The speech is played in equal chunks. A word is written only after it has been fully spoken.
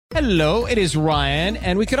Hello, it is Ryan,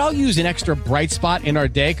 and we could all use an extra bright spot in our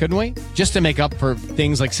day, couldn't we? Just to make up for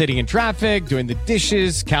things like sitting in traffic, doing the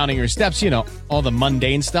dishes, counting your steps, all the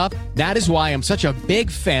mundane stuff. That is why I'm such a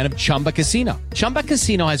big fan of Chumba Casino. Chumba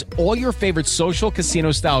Casino has all your favorite social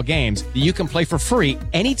casino-style games that you can play for free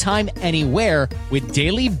anytime, anywhere with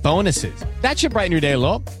daily bonuses. That should brighten your day a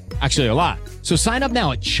little. Actually, a lot. So sign up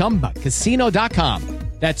now at ChumbaCasino.com.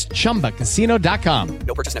 That's ChumbaCasino.com.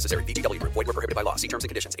 No purchase necessary. VGW Group. Void where prohibited by law. See terms and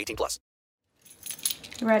conditions. 18+.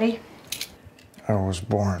 You ready? I was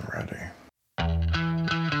born ready.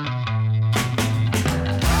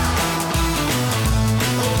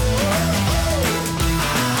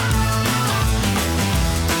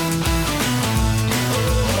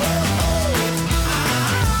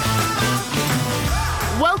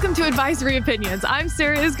 Welcome to Advisory Opinions. I'm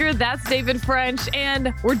Sarah Isger, that's David French,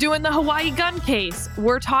 and we're doing the Hawaii gun case.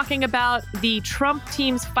 We're talking about the Trump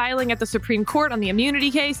team's filing at the Supreme Court on the immunity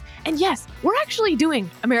case. And yes, we're actually doing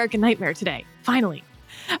American Nightmare today, finally.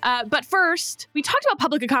 But first, we talked about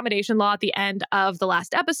public accommodation law at the end of the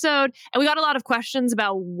last episode, and we got a lot of questions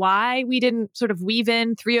about why we didn't sort of weave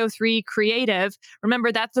in 303 creative.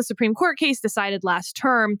 Remember, that's the Supreme Court case decided last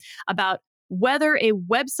term about whether a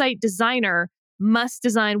website designer must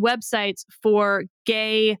design websites for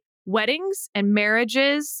gay weddings and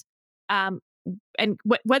marriages, and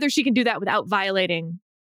whether she can do that without violating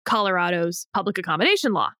Colorado's public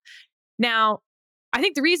accommodation law. Now, I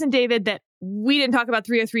think the reason, David, that we didn't talk about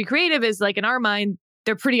 303 creative is, like, in our mind,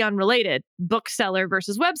 they're pretty unrelated, bookseller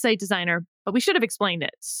versus website designer, but we should have explained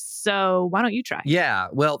it. So why don't you try? Yeah,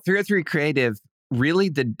 well, 303 creative, really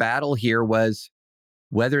the battle here was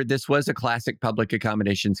whether this was a classic public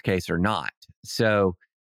accommodations case or not. So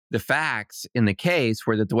the facts in the case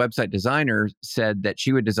were that the website designer said that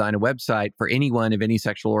she would design a website for anyone of any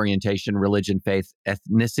sexual orientation, religion, faith,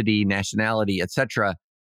 ethnicity, nationality, etc.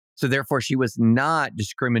 So therefore, she was not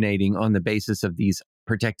discriminating on the basis of these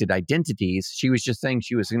protected identities. She was just saying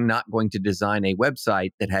she was not going to design a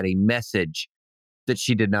website that had a message that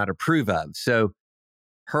she did not approve of. So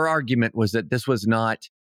her argument was that this was not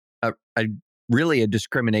really a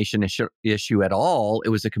discrimination issue at all. It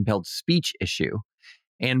was a compelled speech issue.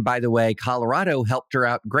 And by the way, Colorado helped her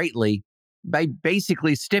out greatly by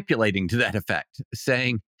basically stipulating to that effect,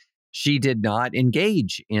 saying she did not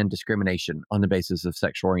engage in discrimination on the basis of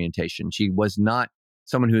sexual orientation. She was not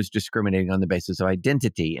someone who was discriminating on the basis of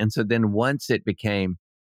identity. And so then once it became,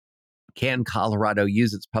 can Colorado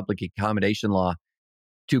use its public accommodation law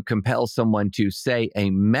to compel someone to say a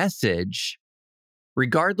message,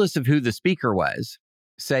 regardless of who the speaker was,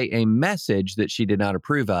 say a message that she did not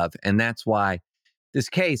approve of? And that's why this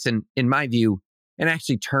case, and in my view, it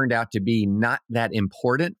actually turned out to be not that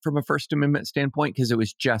important from a First Amendment standpoint, because it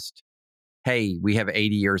was just, hey, we have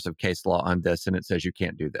 80 years of case law on this, and it says you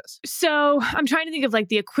can't do this. So I'm trying to think of, like,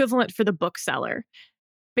 the equivalent for the bookseller.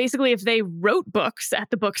 Basically, if they wrote books at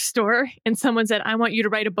the bookstore and someone said, I want you to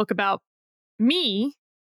write a book about me,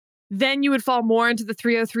 then you would fall more into the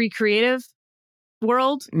 303 creative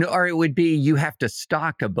world? No, or it would be you have to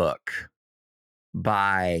stock a book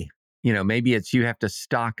by, maybe it's you have to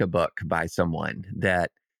stock a book by someone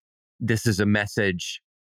that this is a message.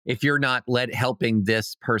 If you're not helping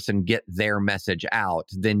this person get their message out,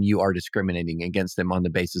 then you are discriminating against them on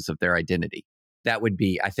the basis of their identity. That would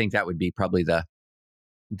be, I think that would be probably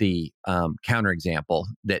the counterexample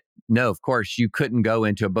that, no, of course, you couldn't go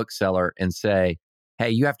into a bookseller and say,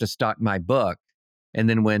 hey, you have to stock my book. And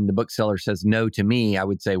then when the bookseller says no to me, I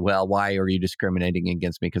would say, well, why are you discriminating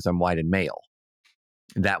against me because I'm white and male?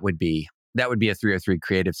 That would be a 303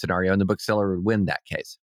 creative scenario, and the bookseller would win that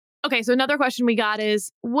case. Okay, so another question we got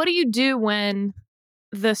is, what do you do when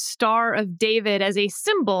the Star of David as a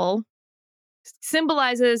symbol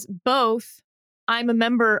symbolizes both I'm a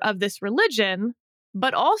member of this religion,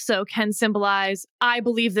 but also can symbolize I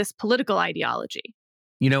believe this political ideology?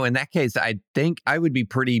 In that case, I think I would be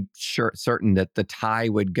pretty certain that the tie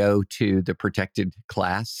would go to the protected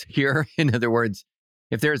class here. In other words,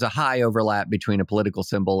 if there's a high overlap between a political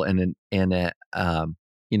symbol and an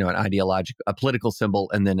ideological, a political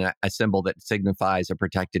symbol, and then a symbol that signifies a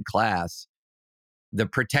protected class, the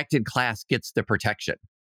protected class gets the protection.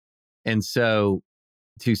 And so,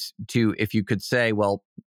 if you could say, well,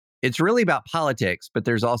 it's really about politics, but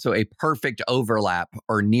there's also a perfect overlap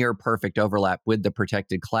or near perfect overlap with the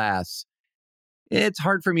protected class. It's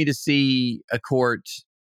hard for me to see a court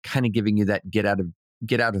kind of giving you that get out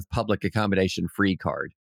of public accommodation free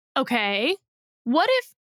card. Okay. What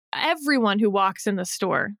if everyone who walks in the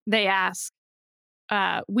store, they ask,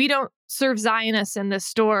 we don't serve Zionists in this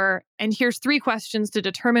store, and here's 3 questions to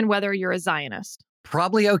determine whether you're a Zionist?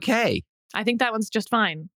 Probably okay. I think that one's just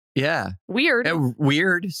fine. Yeah. Weird.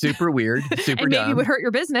 Weird, super weird, super And maybe dumb. would hurt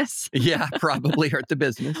your business. Yeah, probably hurt the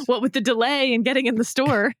business. What with the delay in getting in the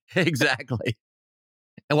store. Exactly.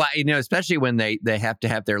 Well, especially when they have to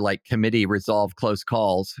have their committee resolve close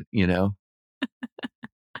calls,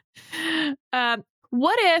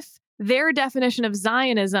 What if their definition of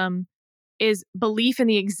Zionism is belief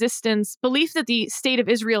that the state of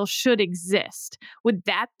Israel should exist? Would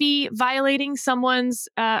that be violating someone's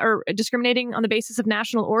or discriminating on the basis of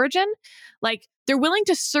national origin? Like, they're willing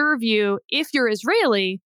to serve you if you're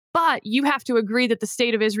Israeli, but you have to agree that the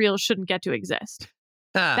state of Israel shouldn't get to exist.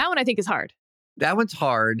 That one I think is hard. That one's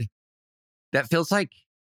hard. That feels like,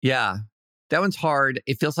 yeah, that one's hard.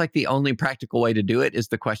 It feels like the only practical way to do it is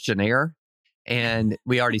the questionnaire. And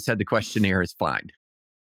we already said the questionnaire is fine.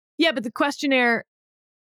 Yeah, but the questionnaire,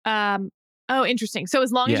 interesting. So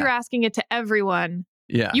as long as you're asking it to everyone,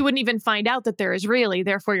 you wouldn't even find out that they're Israeli.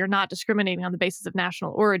 Therefore, you're not discriminating on the basis of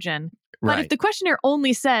national origin. But if the questionnaire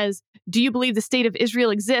only says, do you believe the state of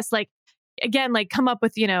Israel exists? Come up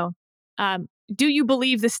with, do you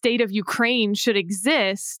believe the state of Ukraine should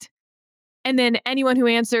exist? And then anyone who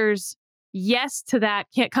answers yes to that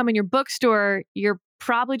can't come in your bookstore. You're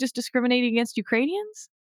probably just discriminating against Ukrainians.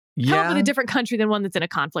 Yeah. Come up with a different country than one that's in a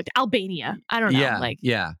conflict. Albania. I don't know.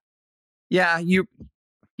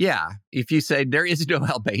 If you say there is no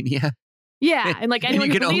Albania. Yeah. And anyone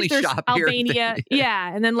you who can only believes there's shop Albania. here.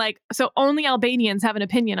 Yeah. And then so only Albanians have an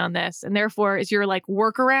opinion on this. And therefore is your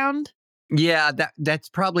workaround. Yeah. That's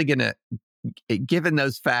probably going to, given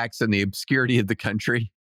those facts and the obscurity of the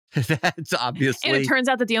country, that's obviously. And it turns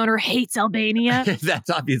out that the owner hates Albania. That's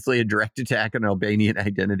obviously a direct attack on Albanian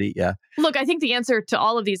identity. Yeah. Look, I think the answer to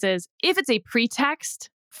all of these is if it's a pretext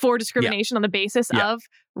for discrimination on the basis of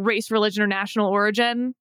race, religion, or national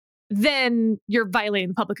origin, then you're violating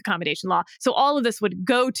the public accommodation law. So all of this would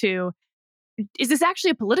go to, is this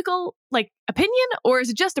actually a political opinion, or is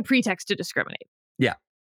it just a pretext to discriminate? Yeah.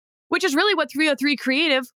 Which is really what 303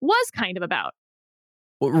 Creative was kind of about.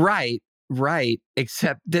 Well, right.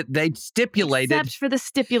 Except that they stipulated. Except for the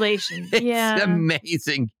stipulation. It's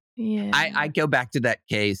amazing. Yeah. I go back to that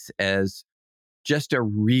case as just a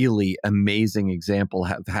really amazing example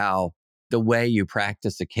of how the way you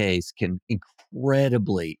practice a case can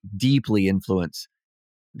incredibly deeply influence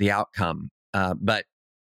the outcome. But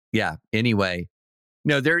yeah, anyway,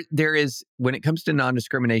 no, there is, when it comes to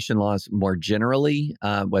non-discrimination laws more generally,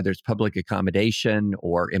 whether it's public accommodation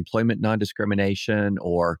or employment non-discrimination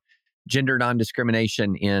or gender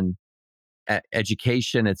non-discrimination in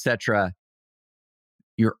education, etc.,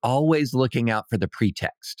 you're always looking out for the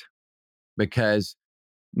pretext, because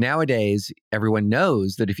nowadays everyone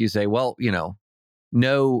knows that if you say, well,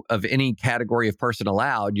 no of any category of person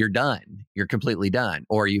allowed, you're done. You're completely done.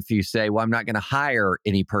 Or if you say, well, I'm not going to hire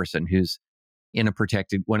any person who's in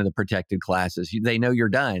one of the protected classes, they know you're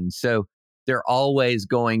done. So they're always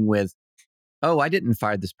going with, oh, I didn't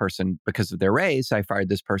fire this person because of their race. I fired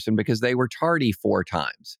this person because they were tardy 4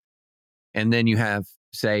 times. And then you have,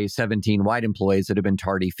 say, 17 white employees that have been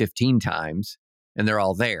tardy 15 times, and they're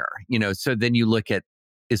all there. So then you look at,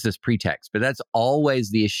 is this pretext? But that's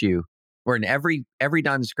always the issue. Or in every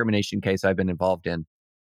non-discrimination case I've been involved in,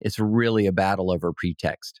 it's really a battle over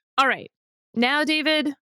pretext. All right. Now,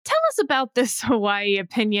 David, tell us about this Hawaii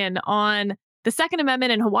opinion on the Second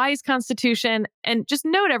Amendment in Hawaii's Constitution. And just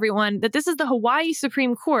note, everyone, that this is the Hawaii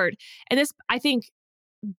Supreme Court. And this, I think,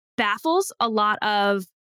 baffles a lot of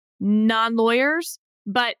non-lawyers.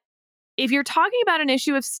 But if you're talking about an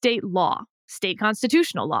issue of state law, state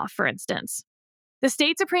constitutional law, for instance, the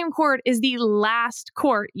state Supreme Court is the last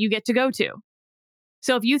court you get to go to.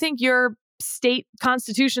 So if you think your state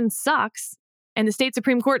constitution sucks and the state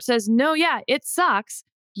Supreme Court says, no, yeah, it sucks,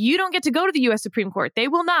 you don't get to go to the U.S. Supreme Court. They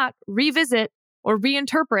will not revisit or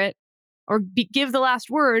reinterpret or give the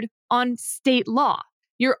last word on state law.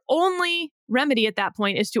 Your only remedy at that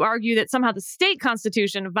point is to argue that somehow the state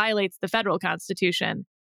constitution violates the federal constitution,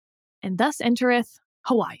 and thus entereth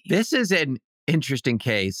Hawaii. This is an interesting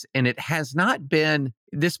case, and it has not been,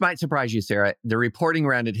 this might surprise you, Sarah, the reporting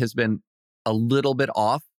around it has been a little bit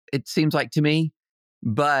off, it seems like to me,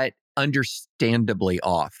 but understandably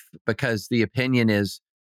off, because the opinion is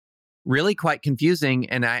really quite confusing.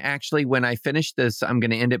 And I actually, when I finish this, I'm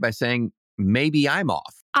going to end it by saying, maybe I'm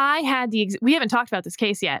off. We haven't talked about this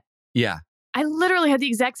case yet. Yeah. I literally had the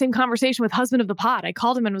exact same conversation with husband of the pod. I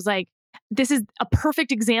called him and was like, this is a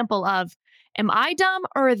perfect example of, am I dumb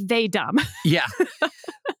or are they dumb? Yeah.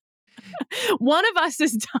 One of us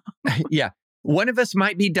is dumb. Yeah. One of us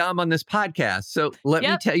might be dumb on this podcast. So let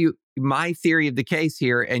me tell you my theory of the case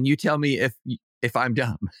here, and you tell me if I'm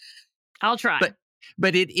dumb. I'll try.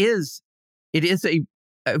 But it is a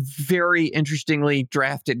a very interestingly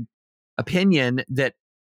drafted opinion that,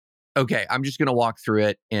 okay, I'm just going to walk through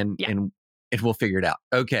it and we'll figure it out.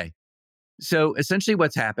 Okay. So essentially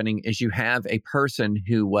what's happening is you have a person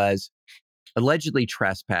who was allegedly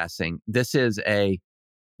trespassing. This is a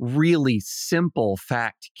really simple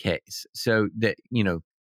fact case. So that,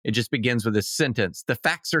 it just begins with a sentence. The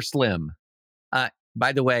facts are slim.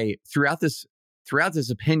 By the way, throughout this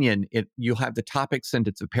opinion, you'll have the topic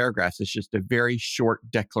sentence of paragraphs. It's just a very short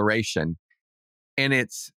declaration. And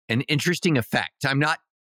it's an interesting effect. I'm not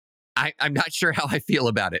sure how I feel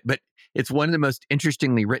about it, but it's one of the most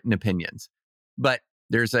interestingly written opinions. But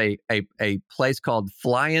there's a place called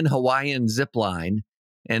Flying Hawaiian Zipline,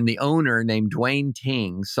 and the owner named Dwayne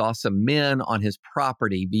Ting saw some men on his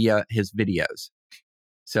property via his videos.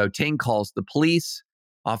 So Ting calls the police.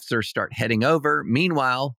 Officers start heading over.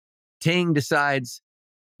 Meanwhile, Ting decides,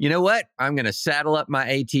 you know what? I'm going to saddle up my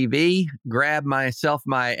ATV, grab myself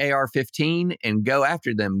my AR-15, and go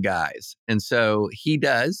after them guys. And so he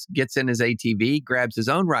gets in his ATV, grabs his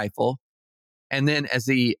own rifle, and then, as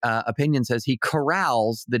the opinion says, he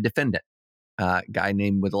corrals the defendant, guy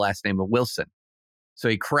named with the last name of Wilson. So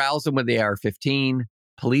he corrals him with the AR-15.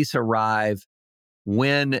 Police arrive.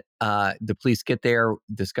 When the police get there,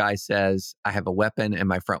 this guy says, I have a weapon in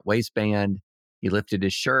my front waistband. He lifted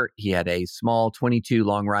his shirt. He had a small .22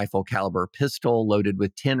 long rifle caliber pistol loaded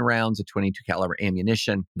with 10 rounds of .22 caliber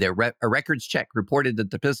ammunition. A records check reported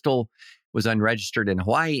that the pistol was unregistered in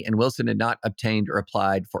Hawaii, and Wilson had not obtained or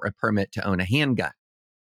applied for a permit to own a handgun.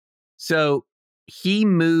 So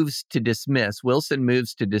Wilson moves to dismiss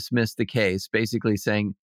the case, basically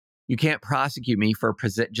saying, you can't prosecute me for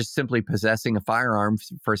just simply possessing a firearm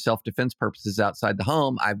for self-defense purposes outside the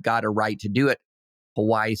home. I've got a right to do it.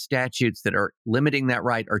 Hawaii statutes that are limiting that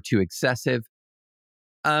right are too excessive.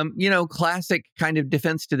 Classic kind of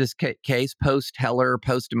defense to this case, post-Heller,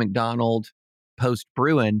 post-McDonald,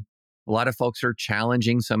 post-Bruin. A lot of folks are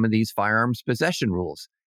challenging some of these firearms possession rules.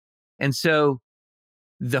 And so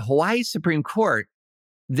the Hawaii Supreme Court,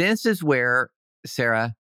 this is where,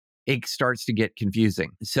 Sarah, it starts to get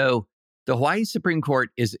confusing. So the Hawaii Supreme Court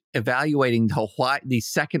is evaluating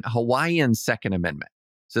the Hawaiian Second Amendment.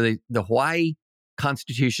 So the Hawaii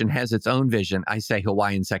Constitution has its own vision. I say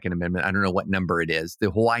Hawaiian Second Amendment. I don't know what number it is.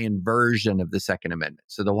 The Hawaiian version of the Second Amendment.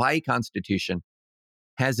 So the Hawaii Constitution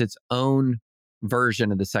has its own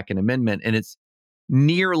version of the Second Amendment, and it's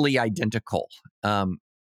nearly identical.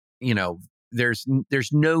 There's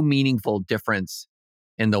no meaningful difference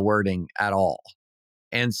in the wording at all.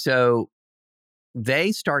 And so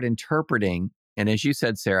they start interpreting, and as you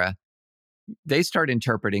said, Sarah, they start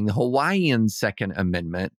interpreting the Hawaiian Second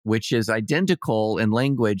Amendment, which is identical in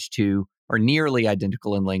language to, or nearly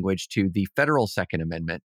identical in language to, the federal Second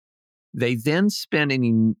Amendment. They then spend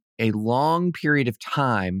a long period of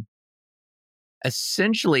time,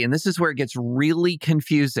 essentially, and this is where it gets really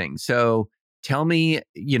confusing. So tell me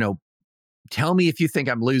if you think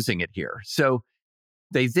I'm losing it here. So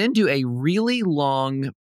they then do a really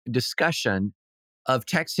long discussion of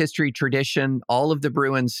text history, tradition, all of the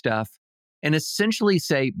Bruin stuff, and essentially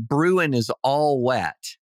say Bruin is all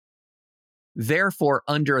wet. Therefore,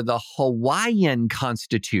 under the Hawaiian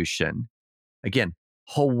Constitution, again,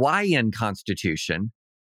 Hawaiian Constitution,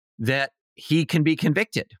 that he can be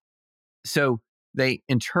convicted. So they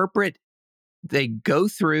go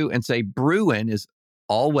through and say Bruin is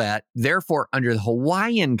all wet. Therefore, under the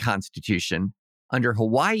Hawaiian Constitution, under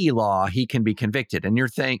Hawaii law, he can be convicted. And you're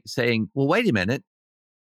saying, well, wait a minute.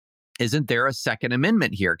 Isn't there a Second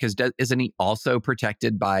Amendment here? Because isn't he also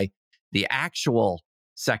protected by the actual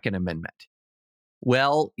Second Amendment?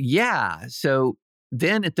 Well, yeah. So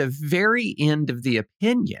then at the very end of the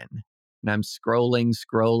opinion, and I'm scrolling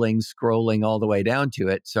all the way down to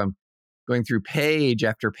it. So I'm going through page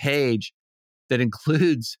after page that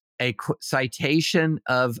includes a citation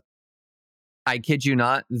of, I kid you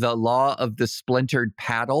not, the law of the splintered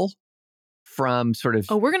paddle from sort of...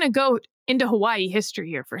 Oh, we're going to go into Hawaii history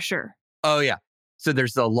here for sure. Oh, yeah. So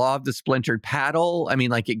there's the law of the splintered paddle. I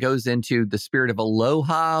mean, like, it goes into the spirit of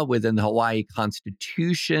Aloha within the Hawaii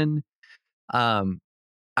Constitution. I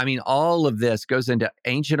mean, all of this goes into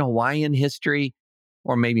ancient Hawaiian history,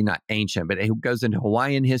 or maybe not ancient, but it goes into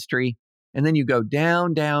Hawaiian history. And then you go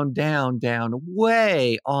down,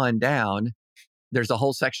 way on down. There's a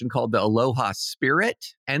whole section called the Aloha Spirit.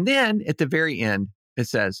 And then at the very end, it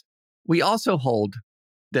says, we also hold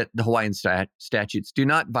that the Hawaiian statutes do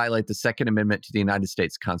not violate the Second Amendment to the United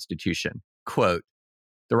States Constitution. Quote,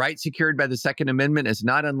 the right secured by the Second Amendment is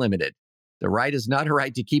not unlimited. The right is not a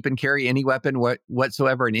right to keep and carry any weapon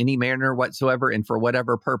whatsoever in any manner whatsoever and for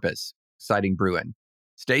whatever purpose, citing Bruin.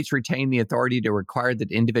 States retain the authority to require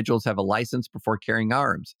that individuals have a license before carrying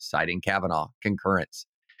arms, citing Kavanaugh, concurrence,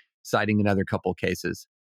 citing another couple cases.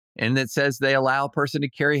 And it says they allow a person to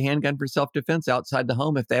carry a handgun for self-defense outside the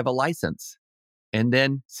home if they have a license. And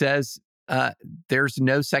then says there's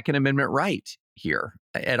no Second Amendment right here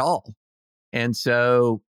at all. And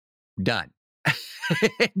so, done.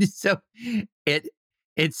 And so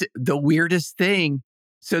it's the weirdest thing.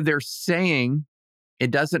 So they're saying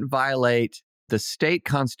it doesn't violate the state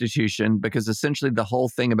constitution because essentially the whole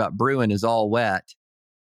thing about Bruin is all wet.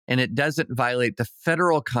 And it doesn't violate the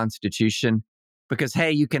federal constitution because,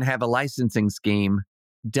 hey, you can have a licensing scheme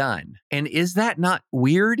done. And is that not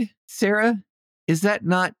weird, Sarah? Is that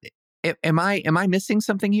not, am I missing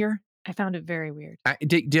something here? I found it very weird.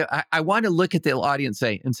 I want to look at the audience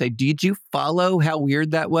and say, did you follow how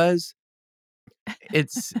weird that was?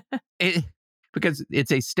 Because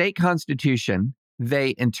it's a state constitution.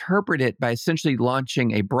 They interpret it by essentially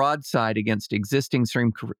launching a broadside against existing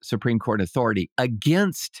Supreme Court authority,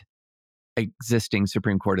 against existing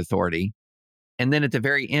Supreme Court authority. And then at the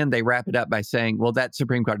very end, they wrap it up by saying, well, that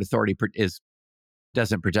Supreme Court authority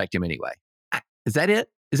doesn't protect him anyway. Is that it?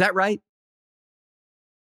 Is that right?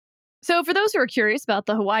 So for those who are curious about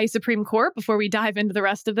the Hawaii Supreme Court, before we dive into the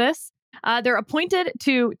rest of this, they're appointed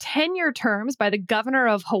to 10-year terms by the governor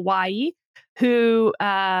of Hawaii, who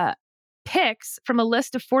picks from a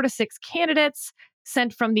list of 4 to 6 candidates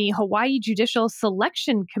sent from the Hawaii Judicial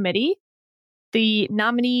Selection Committee. The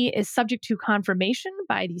nominee is subject to confirmation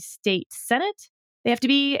by the state Senate. They have to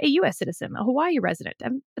be a U.S. citizen, a Hawaii resident,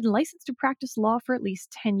 and been licensed to practice law for at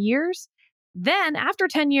least 10 years. Then, after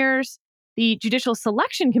 10 years, the Judicial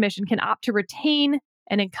Selection Commission can opt to retain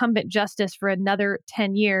an incumbent justice for another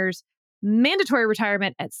 10 years, mandatory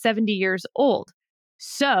retirement at 70 years old.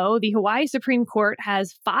 So the Hawaii Supreme Court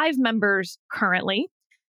has 5 members currently.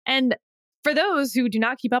 And for those who do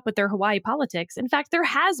not keep up with their Hawaii politics, in fact, there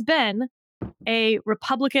has been a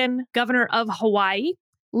Republican governor of Hawaii.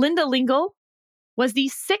 Linda Lingle was the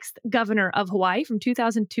 6th governor of Hawaii from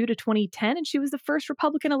 2002 to 2010, and she was the first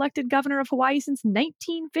Republican elected governor of Hawaii since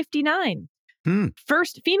 1959.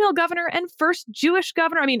 First female governor and first Jewish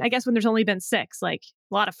governor. I mean, I guess when there's only been 6, like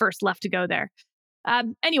a lot of firsts left to go there.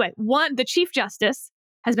 Anyway, the Chief Justice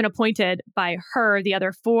has been appointed by her. The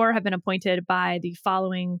other 4 have been appointed by the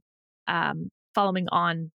following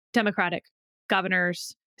on Democratic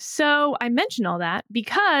governors. So I mention all that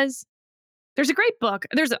because there's a great book.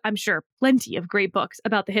 I'm sure, plenty of great books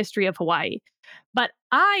about the history of Hawaii. But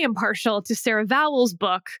I am partial to Sarah Vowell's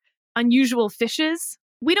book, Unusual Fishes.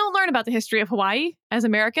 We don't learn about the history of Hawaii as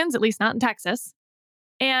Americans, at least not in Texas.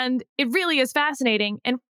 And it really is fascinating.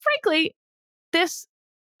 And frankly, this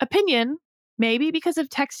opinion, maybe because of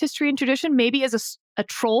text history and tradition, maybe as a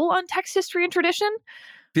troll on text history and tradition.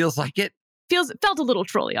 Feels like it. Felt a little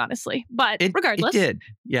trolly, honestly. But regardless, it did.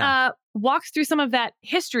 Yeah. Walks through some of that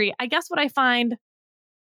history. I guess what I find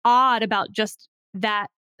odd about just that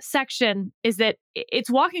section is that it's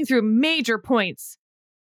walking through major points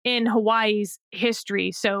in Hawaii's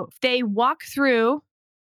history. So they walk through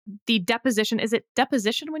the deposition. Is it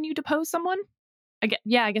deposition when you depose someone?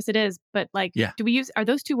 I guess it is. But are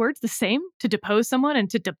those 2 words the same? To depose someone and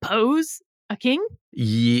to depose a king?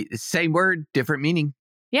 Same word, different meaning.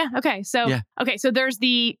 Yeah. Okay. So there's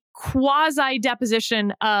the quasi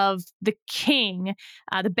deposition of the king,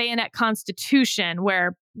 the Bayonet Constitution,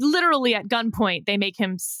 where literally at gunpoint they make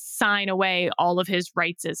him sign away all of his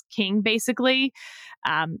rights as king. Basically,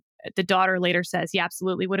 the daughter later says he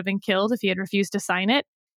absolutely would have been killed if he had refused to sign it.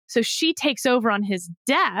 So she takes over on his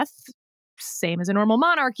death, same as a normal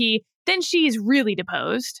monarchy. Then she's really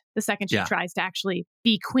deposed the second she tries to actually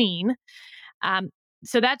be queen.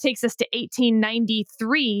 So that takes us to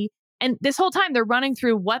 1893. And this whole time they're running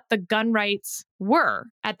through what the gun rights were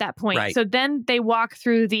at that point. Right. So then they walk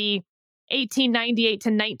through the 1898 to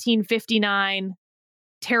 1959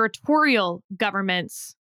 territorial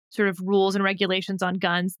governments sort of rules and regulations on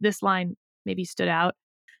guns. This line maybe stood out.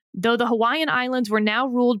 Though the Hawaiian Islands were now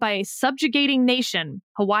ruled by a subjugating nation,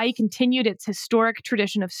 Hawaii continued its historic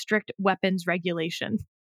tradition of strict weapons regulation.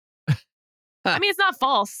 I mean, it's not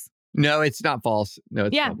false. No, it's not false. No,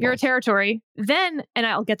 it's not you're false. a territory. Then, and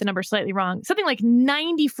I'll get the number slightly wrong, something like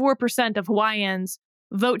 94% of Hawaiians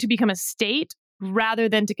vote to become a state rather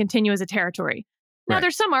than to continue as a territory. Now,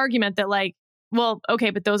 there's some argument that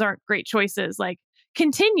but those aren't great choices. Like,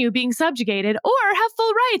 continue being subjugated or have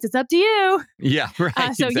full rights. It's up to you. Yeah, right.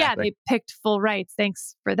 Exactly. They picked full rights.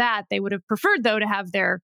 Thanks for that. They would have preferred, though, to have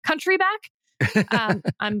their country back.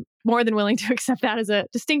 I'm more than willing to accept that as a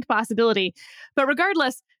distinct possibility. But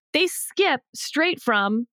regardless, they skip straight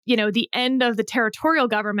from the end of the territorial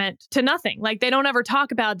government to nothing. Like they don't ever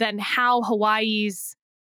talk about then how Hawaii's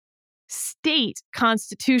state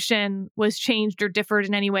constitution was changed or differed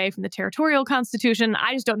in any way from the territorial constitution.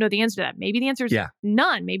 I just don't know the answer to that. Maybe the answer is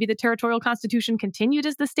none. Maybe the territorial constitution continued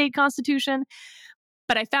as the state constitution.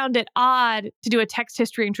 But I found it odd to do a text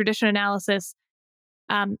history and tradition analysis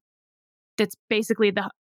that's basically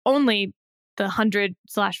only the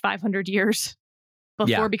 100/500 years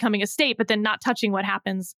before becoming a state, but then not touching what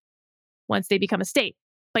happens once they become a state.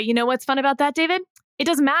 But you know what's fun about that, David? It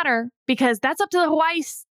doesn't matter because that's up to the Hawaii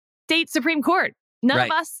State Supreme Court. None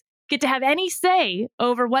of us get to have any say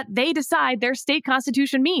over what they decide their state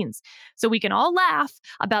constitution means. So we can all laugh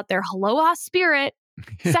about their Aloha spirit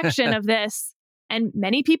section of this. And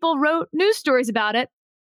many people wrote news stories about it,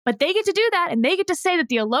 but they get to do that. And they get to say that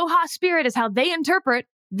the Aloha spirit is how they interpret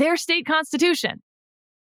their state constitution.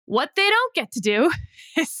 What they don't get to do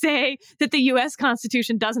is say that the U.S.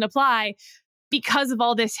 Constitution doesn't apply because of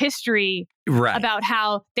all this history about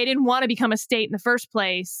how they didn't want to become a state in the first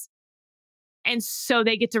place. And so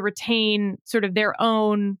they get to retain sort of their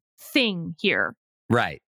own thing here.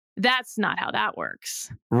 Right. That's not how that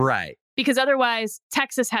works. Right. Because otherwise,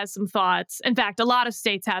 Texas has some thoughts. In fact, a lot of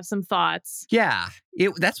states have some thoughts. Yeah.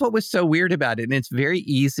 That's what was so weird about it. And it's very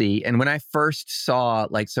easy. And when I first saw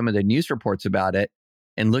like some of the news reports about it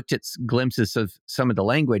and looked at glimpses of some of the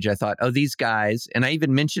language, I thought, oh, these guys, and I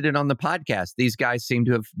even mentioned it on the podcast, these guys seem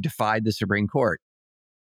to have defied the Supreme Court.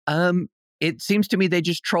 It seems to me they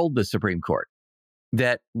just trolled the Supreme Court.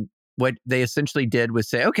 That what they essentially did was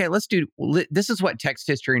say, okay, this is what text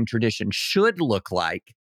history and tradition should look like,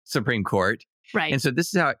 Supreme Court. Right. And so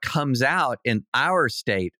this is how it comes out in our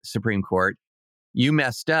state Supreme Court. You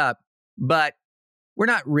messed up, but we're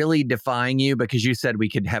not really defying you because you said we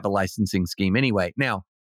could have a licensing scheme anyway. Now,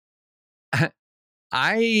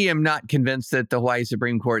 I am not convinced that the Hawaii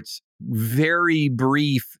Supreme Court's very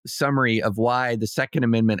brief summary of why the Second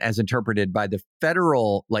Amendment as interpreted by the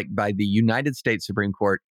by the United States Supreme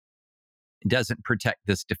Court doesn't protect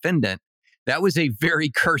this defendant. That was a very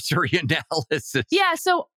cursory analysis. Yeah,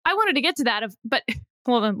 so I wanted to get to that, but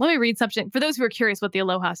hold on, let me read something. For those who are curious what the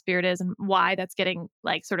Aloha spirit is and why that's getting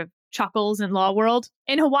like sort of chuckles in law world.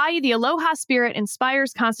 In Hawaii, the Aloha spirit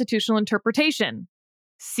inspires constitutional interpretation.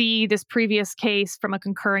 See this previous case from a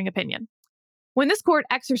concurring opinion. When this court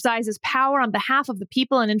exercises power on behalf of the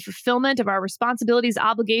people and in fulfillment of our responsibilities,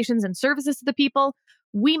 obligations, and services to the people,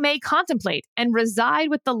 we may contemplate and reside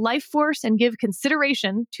with the life force and give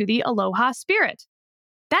consideration to the Aloha spirit.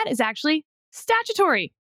 That is actually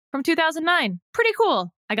statutory from 2009. Pretty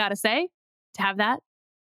cool, I gotta say, to have that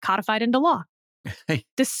codified into law.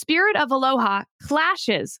 The spirit of Aloha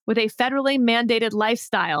clashes with a federally mandated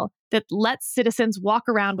lifestyle that lets citizens walk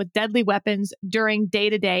around with deadly weapons during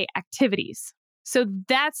day-to-day activities. So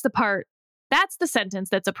that's the sentence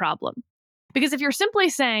that's a problem. Because if you're simply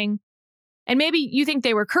saying, and maybe you think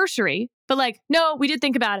they were cursory, but like, no, we did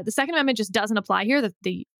think about it. The Second Amendment just doesn't apply here,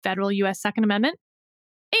 the federal U.S. Second Amendment.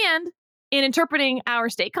 And in interpreting our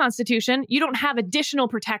state constitution, you don't have additional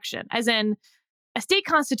protection, as in a state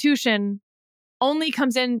constitution only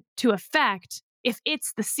comes into effect if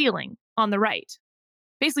it's the ceiling on the right.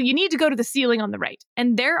 Basically, you need to go to the ceiling on the right.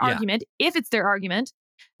 And their argument, if it's their argument,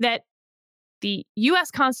 that the U.S.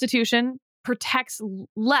 Constitution protects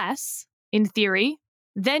less, in theory,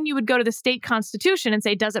 then you would go to the state constitution and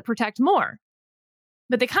say, does it protect more?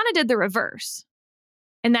 But they kind of did the reverse.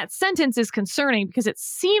 And that sentence is concerning because it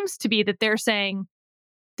seems to be that they're saying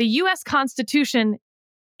the U.S. Constitution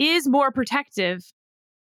is more protective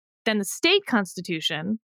than the state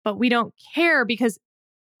constitution, but we don't care because,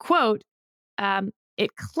 quote,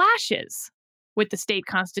 it clashes with the state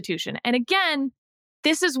constitution. And again,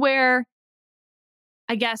 this is where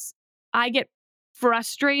I guess I get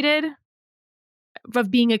frustrated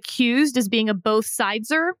of being accused as being a both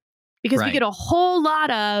sideser because we get a whole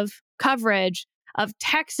lot of coverage of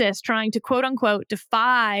Texas trying to quote unquote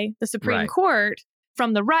defy the Supreme Court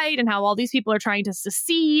from the right and how all these people are trying to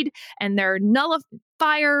secede and they're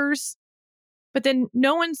nullifiers. But then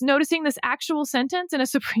no one's noticing this actual sentence in a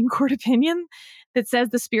Supreme Court opinion that says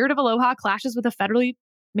the spirit of Aloha clashes with a federally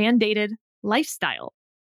mandated lifestyle.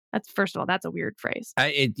 That's, first of all, that's a weird phrase.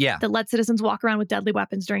 That lets citizens walk around with deadly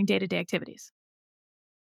weapons during day-to-day activities.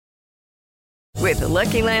 With the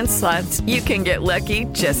Lucky Land Slots, you can get lucky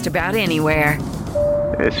just about anywhere.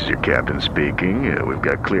 This is your captain speaking. We've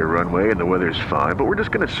got clear runway and the weather's fine, but we're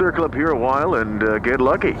just going to circle up here a while and get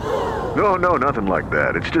lucky. No, nothing like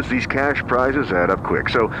that. It's just these cash prizes add up quick.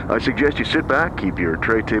 So I suggest you sit back, keep your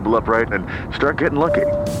tray table upright, and start getting lucky.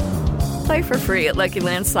 Play for free at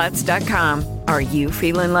LuckyLandSlots.com. Are you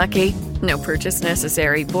feeling lucky? No purchase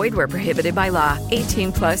necessary. Void where prohibited by law.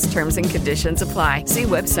 18 plus terms and conditions apply. See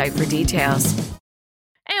website for details.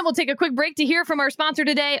 And we'll take a quick break to hear from our sponsor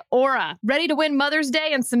today, Aura. Ready to win Mother's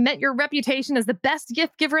Day and cement your reputation as the best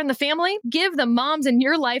gift giver in the family? Give the moms in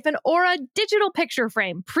your life an Aura digital picture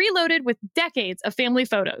frame, preloaded with decades of family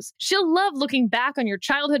photos. She'll love looking back on your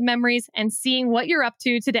childhood memories and seeing what you're up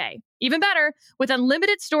to today. Even better, with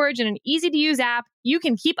unlimited storage and an easy-to-use app, you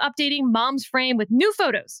can keep updating Mom's frame with new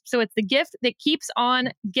photos, so it's the gift that keeps on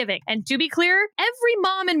giving. And to be clear, every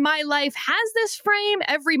mom in my life has this frame.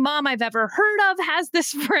 Every mom I've ever heard of has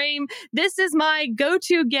this frame. This is my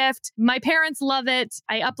go-to gift. My parents love it.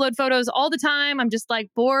 I upload photos all the time. I'm just like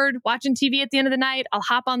bored watching TV at the end of the night. I'll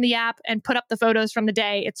hop on the app and put up the photos from the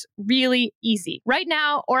day. It's really easy. Right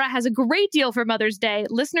now, Aura has a great deal for Mother's Day.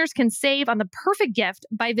 Listeners can save on the perfect gift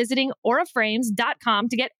by visiting auraframes.com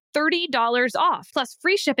to get $30 off, plus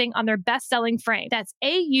free shipping on their best-selling frame. That's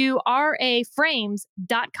AURA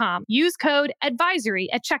frames.com. Use code advisory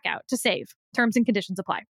at checkout to save. Terms and conditions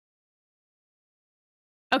apply.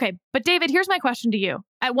 Okay, but David, here's my question to you.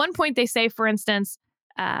 At one point, they say, for instance,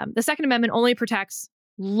 the Second Amendment only protects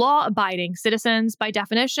law-abiding citizens. By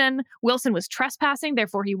definition, Wilson was trespassing,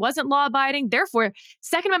 therefore he wasn't law-abiding. Therefore,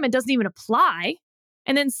 Second Amendment doesn't even apply.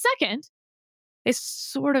 And then second, they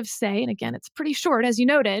sort of say, and again, it's pretty short, as you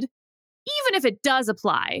noted, even if it does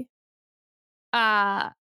apply,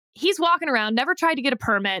 he's walking around, never tried to get a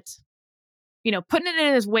permit, putting it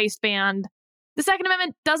in his waistband. The Second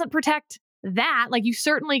Amendment doesn't protect that. Like,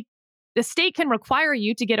 the state can require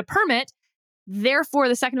you to get a permit. Therefore,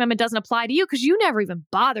 the Second Amendment doesn't apply to you because you never even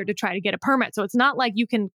bothered to try to get a permit. So it's not like you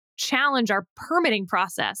can challenge our permitting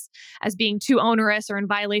process as being too onerous or in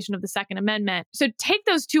violation of the Second Amendment. So take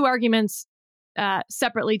those two arguments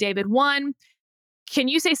separately, David. One, can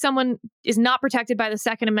you say someone is not protected by the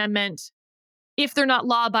Second Amendment if they're not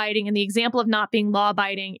law-abiding? And the example of not being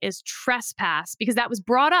law-abiding is trespass, because that was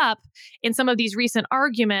brought up in some of these recent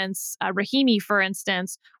arguments, Rahimi, for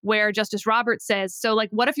instance, where Justice Roberts says, so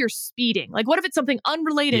what if you're speeding? What if it's something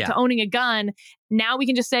unrelated to owning a gun? Now we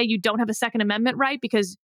can just say you don't have a Second Amendment right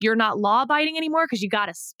because you're not law-abiding anymore because you got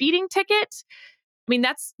a speeding ticket. I mean,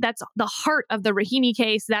 that's the heart of the Rahimi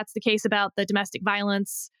case. That's the case about the domestic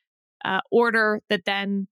violence order that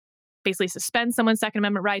then basically suspends someone's Second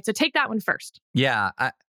Amendment rights. So take that one first. Yeah.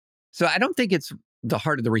 So I don't think it's the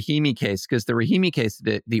heart of the Rahimi case, because the Rahimi case,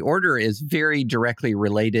 the order is very directly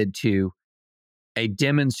related to a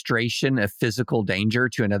demonstration of physical danger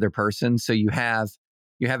to another person. So you have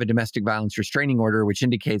a domestic violence restraining order, which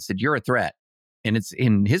indicates that you're a threat. And it's,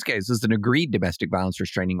 in his case, it's an agreed domestic violence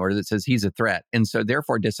restraining order that says he's a threat. And so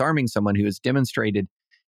therefore disarming someone who has demonstrated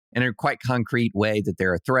in a quite concrete way that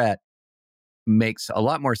they're a threat makes a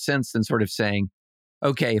lot more sense than sort of saying,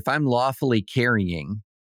 okay, if I'm lawfully carrying,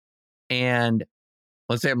 and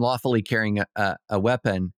let's say I'm lawfully carrying a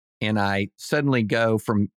weapon, and I suddenly go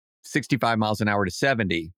from 65 miles an hour to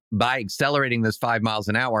 70, by accelerating those 5 miles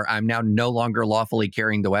an hour, I'm now no longer lawfully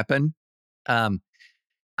carrying the weapon.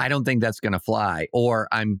 I don't think that's going to fly. Or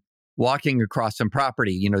I'm walking across some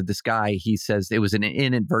property. This guy, he says it was an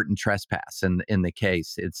inadvertent trespass in the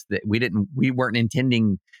case. It's that we weren't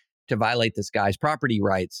intending to violate this guy's property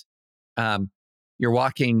rights. You're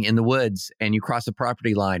walking in the woods and you cross a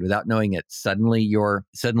property line without knowing it. Suddenly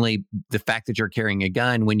the fact that you're carrying a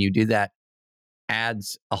gun when you do that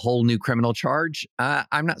adds a whole new criminal charge.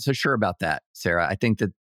 I'm not so sure about that, Sarah. I think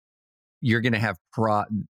that you're going to have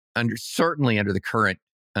certainly under the current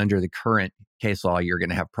case law, you're going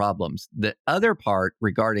to have problems. The other part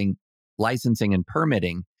regarding licensing and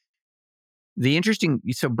permitting,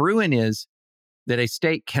 so Bruin is that a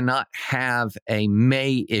state cannot have a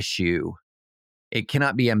may issue. It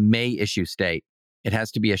cannot be a may issue state. It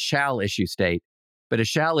has to be a shall issue state. But a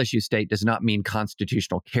shall issue state does not mean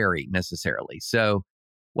constitutional carry necessarily. So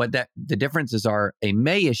the differences are, a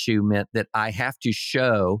may issue meant that I have to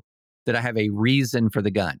show that I have a reason for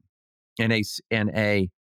the gun. And a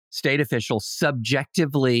state official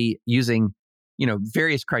subjectively using,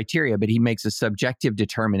 various criteria, but he makes a subjective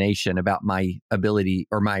determination about my ability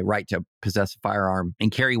or my right to possess a firearm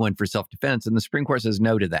and carry one for self-defense. And the Supreme Court says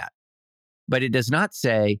no to that. But it does not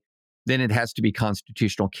say then it has to be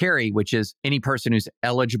constitutional carry, which is any person who's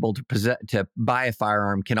eligible to buy a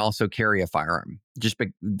firearm can also carry a firearm. Just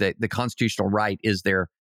the constitutional right is their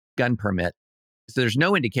gun permit. So there's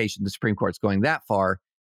no indication the Supreme Court's going that far.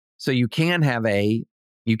 So you can have a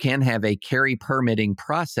carry permitting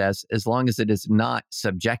process as long as it is not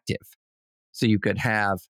subjective. So you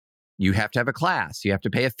have to have a class, you have to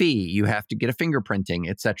pay a fee, you have to get a fingerprinting,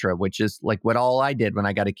 et cetera, which is like what all I did when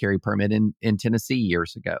I got a carry permit in Tennessee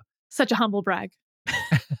years ago. Such a humble brag.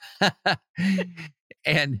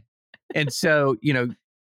 and so,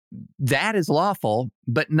 that is lawful,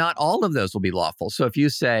 but not all of those will be lawful. So if you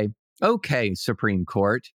say, okay, Supreme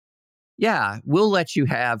Court, yeah, we'll let you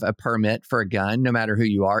have a permit for a gun, no matter who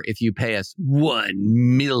you are, if you pay us $1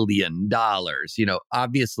 million.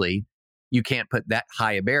 Obviously, you can't put that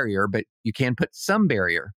high a barrier, but you can put some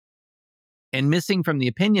barrier. And missing from the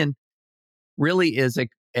opinion really is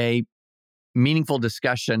a meaningful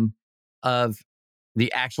discussion of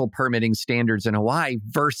the actual permitting standards in Hawaii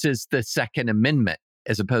versus the Second Amendment,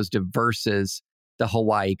 as opposed to versus the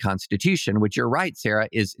Hawaii Constitution, which you're right, Sarah,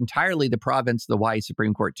 is entirely the province of the Hawaii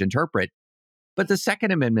Supreme Court to interpret. But the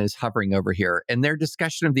Second Amendment is hovering over here, and their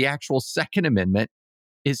discussion of the actual Second Amendment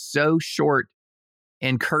is so short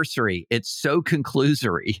and cursory. It's so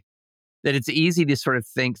conclusory that it's easy to sort of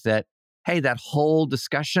think that, hey, that whole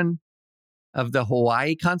discussion of the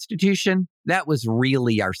Hawaii Constitution, that was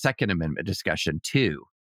really our Second Amendment discussion too.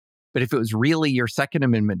 But if it was really your Second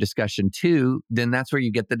Amendment discussion too, then that's where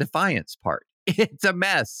you get the defiance part. It's a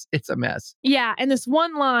mess. It's a mess. Yeah. And this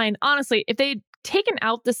one line, honestly, if they'd taken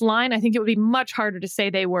out this line, I think it would be much harder to say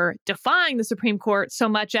they were defying the Supreme Court so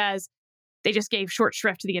much as they just gave short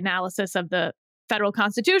shrift to the analysis of the federal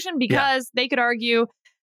Constitution because they could argue,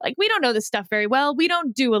 like, we don't know this stuff very well. We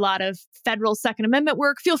don't do a lot of federal Second Amendment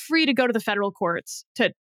work. Feel free to go to the federal courts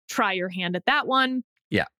to try your hand at that one.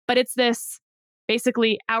 Yeah. But it's this,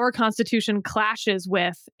 basically, our Constitution clashes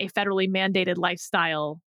with a federally mandated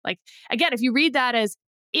lifestyle. Like, again, if you read that as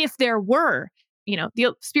if there were,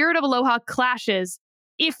 the spirit of Aloha clashes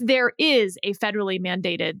if there is a federally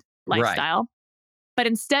mandated lifestyle. Right. But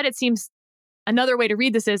instead, it seems another way to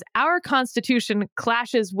read this is our Constitution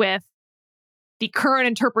clashes with the current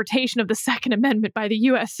interpretation of the Second Amendment by the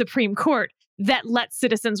U.S. Supreme Court that lets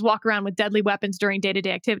citizens walk around with deadly weapons during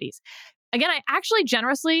day-to-day activities. Again, I actually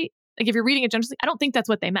generously, like if you're reading it generously, I don't think that's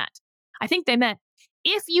what they meant. I think they meant,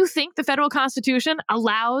 if you think the federal Constitution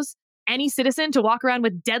allows any citizen to walk around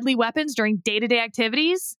with deadly weapons during day-to-day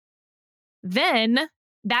activities, then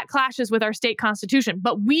that clashes with our state constitution.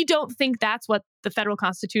 But we don't think that's what the federal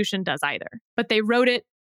Constitution does either. But they wrote it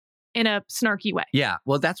in a snarky way. Yeah.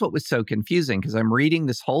 Well, that's what was so confusing, because I'm reading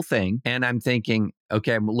this whole thing and I'm thinking,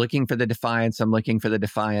 okay, I'm looking for the defiance.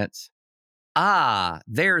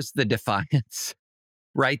 There's the defiance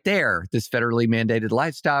right there. This federally mandated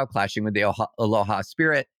lifestyle clashing with the Aloha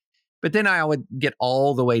spirit. But then I would get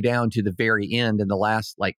all the way down to the very end in the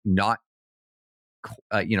last,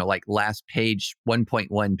 last page,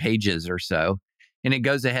 1.1 pages or so. And it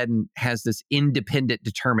goes ahead and has this independent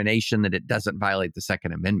determination that it doesn't violate the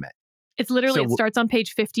Second Amendment. It's literally, it starts on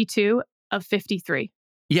page 52 of 53.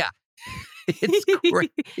 Yeah. It's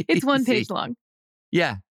crazy. It's one page long.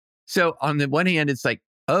 Yeah. So on the one hand, it's like,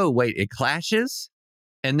 oh, wait, it clashes?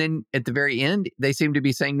 And then at the very end, they seem to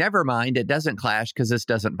be saying, never mind, it doesn't clash because this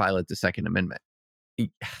doesn't violate the Second Amendment.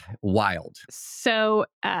 Wild. So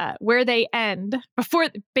where they end, before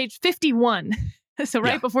page 51, so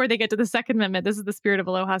before they get to the Second Amendment, this is the Spirit of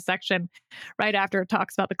Aloha section, right after it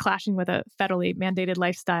talks about the clashing with a federally mandated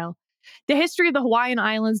lifestyle. The history of the Hawaiian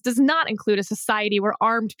Islands does not include a society where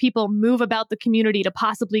armed people move about the community to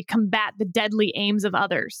possibly combat the deadly aims of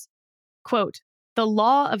others. Quote, the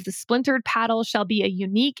law of the splintered paddle shall be a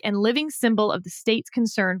unique and living symbol of the state's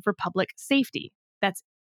concern for public safety. That's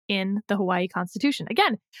in the Hawaii Constitution.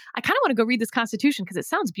 Again, I kind of want to go read this Constitution because it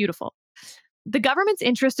sounds beautiful. The government's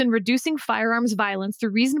interest in reducing firearms violence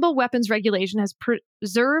through reasonable weapons regulation has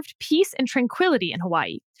preserved peace and tranquility in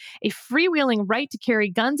Hawaii. A freewheeling right to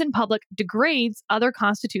carry guns in public degrades other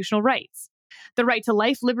constitutional rights. The right to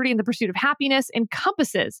life, liberty, and the pursuit of happiness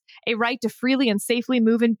encompasses a right to freely and safely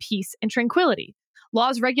move in peace and tranquility.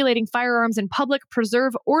 Laws regulating firearms in public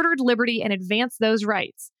preserve ordered liberty and advance those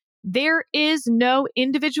rights. There is no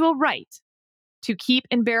individual right to keep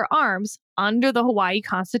and bear arms under the Hawaii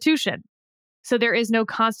Constitution. So there is no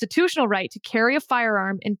constitutional right to carry a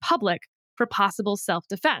firearm in public for possible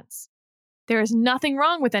self-defense. There is nothing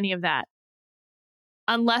wrong with any of that,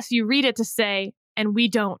 unless you read it to say, and we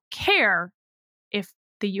don't care if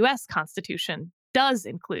the U.S. Constitution does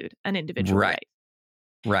include an individual right.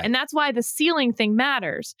 Right. And that's why the ceiling thing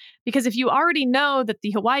matters, because if you already know that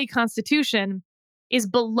the Hawaii Constitution is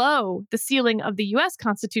below the ceiling of the U.S.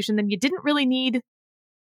 Constitution, then you didn't really need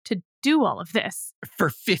to do all of this. For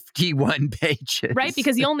 51 pages. Right?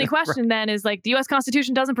 Because the only question then is like, the U.S.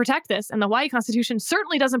 Constitution doesn't protect this, and the Hawaii Constitution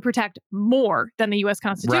certainly doesn't protect more than the U.S.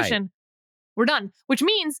 Constitution. Right. We're done. Which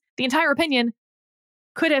means the entire opinion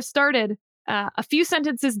could have started a few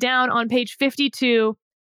sentences down on page 52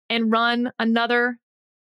 and run another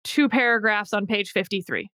 2 paragraphs on page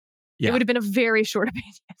 53. Yeah. It would have been a very short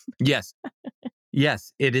opinion. Yes.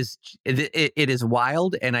 Yes, it is. It is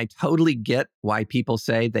wild. And I totally get why people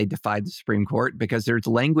say they defied the Supreme Court, because there's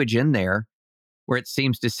language in there where it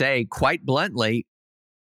seems to say quite bluntly,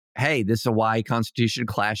 hey, this is a Hawaii Constitution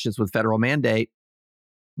clashes with federal mandate.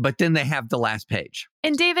 But then they have the last page.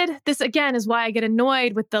 And David, this again is why I get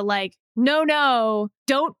annoyed with the no,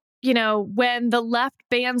 don't, when the left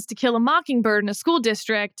bans To Kill a Mockingbird in a school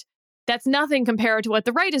district, that's nothing compared to what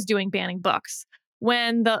the right is doing banning books.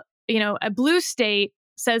 When a blue state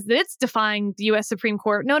says that it's defying the U.S. Supreme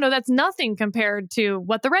Court, no, that's nothing compared to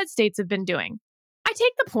what the red states have been doing. I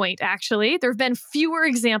take the point, actually. There have been fewer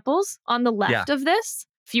examples on the left of this,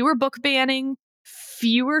 fewer book banning,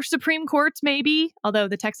 fewer Supreme Courts, maybe, although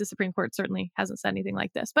the Texas Supreme Court certainly hasn't said anything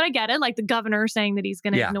like this. But I get it, like the governor saying that he's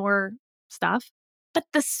going to ignore stuff. But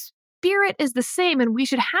the spirit is the same, and we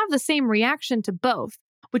should have the same reaction to both,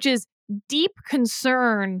 which is deep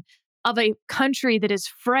concern of a country that is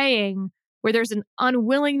fraying, where there's an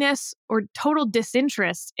unwillingness or total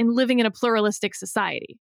disinterest in living in a pluralistic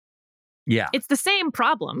society. Yeah. It's the same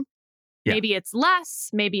problem. Yeah. Maybe it's less,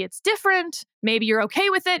 maybe it's different, maybe you're okay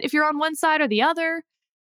with it if you're on one side or the other.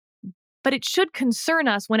 But it should concern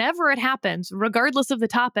us whenever it happens, regardless of the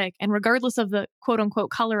topic and regardless of the quote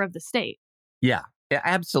unquote color of the state. Yeah,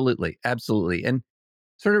 absolutely. Absolutely. And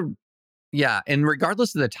and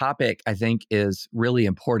regardless of the topic, I think is really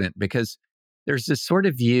important, because there's this sort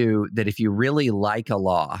of view that if you really like a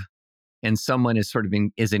law and someone is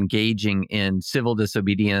is engaging in civil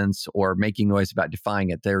disobedience or making noise about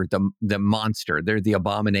defying it, they're the monster, they're the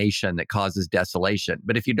abomination that causes desolation.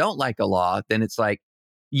 But if you don't like a law, then it's like,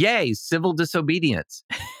 yay, civil disobedience.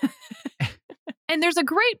 And there's a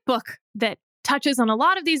great book that touches on a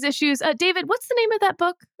lot of these issues. David, what's the name of that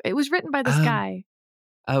book? It was written by this guy.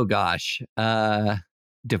 Oh, gosh.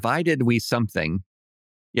 Divided We Something.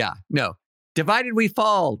 Yeah, no. Divided We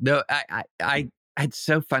Fall. No, it's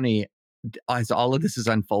so funny as all of this is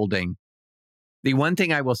unfolding. The one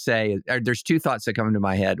thing I will say, there's two thoughts that come into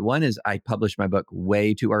my head. One is I published my book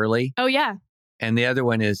way too early. Oh, yeah. And the other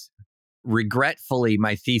one is, regretfully,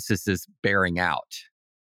 my thesis is bearing out.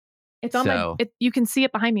 It's on you can see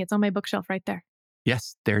it behind me. It's on my bookshelf right there.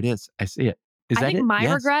 Yes, there it is. I see it. I think my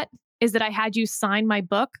regret is that I had you sign my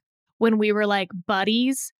book when we were like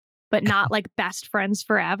buddies, but not like best friends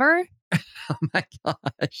forever. Oh my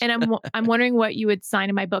gosh. And I'm wondering what you would sign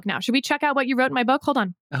in my book now. Should we check out what you wrote in my book? Hold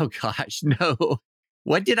on. Oh gosh, no.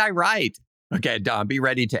 What did I write? Okay, Don, be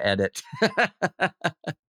ready to edit. All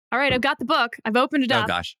right, I've got the book. I've opened it up. Oh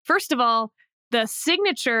gosh. First of all, the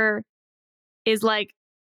signature is like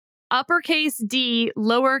uppercase D,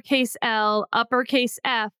 lowercase l, uppercase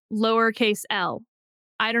F, lowercase l.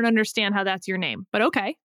 I don't understand how that's your name, but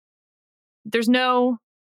okay. There's no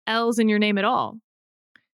L's in your name at all.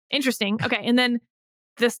 Interesting. Okay, and then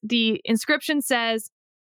the inscription says,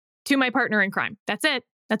 "To my partner in crime." That's it.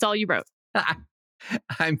 That's all you wrote.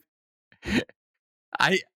 I'm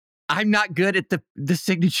not good at the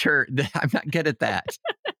signature. I'm not good at that.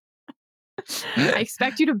 I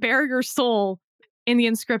expect you to bare your soul in the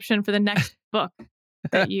inscription for the next book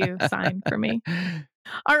that you sign for me.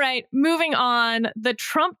 All right, moving on. The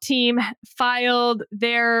Trump team filed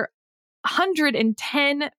their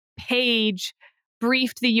 110-page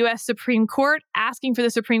brief to the U.S. Supreme Court, asking for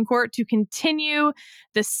the Supreme Court to continue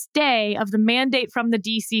the stay of the mandate from the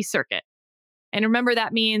D.C. Circuit. And remember,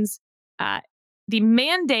 that means the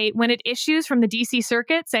mandate, when it issues from the D.C.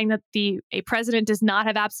 Circuit, saying that a president does not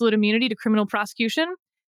have absolute immunity to criminal prosecution,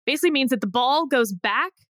 basically means that the ball goes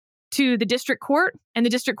back to the district court, and the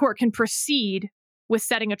district court can proceed with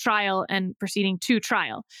setting a trial and proceeding to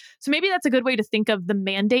trial. So maybe that's a good way to think of the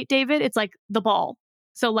mandate, David. It's like the ball.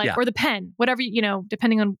 So or the pen, whatever,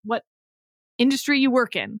 depending on what industry you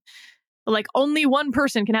work in. But only one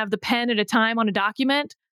person can have the pen at a time on a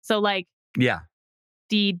document. So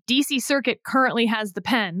the DC Circuit currently has the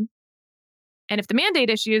pen. And if the mandate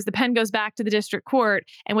issues, the pen goes back to the district court.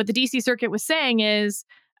 And what the DC Circuit was saying is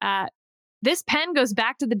this pen goes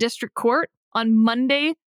back to the district court on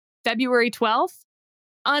Monday, February 12th,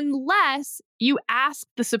 unless you ask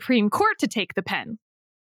the Supreme Court to take the pen,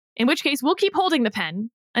 in which case we'll keep holding the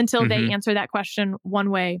pen until they answer that question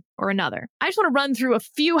one way or another. I just want to run through a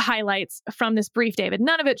few highlights from this brief, David.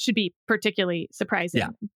 None of it should be particularly surprising.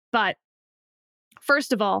 But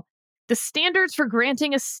first of all, the standards for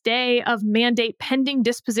granting a stay of mandate pending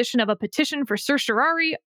disposition of a petition for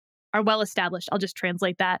certiorari are well established. I'll just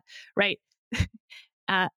translate that, right?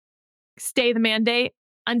 Stay the mandate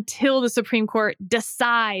until the Supreme Court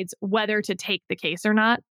decides whether to take the case or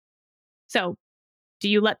not. So do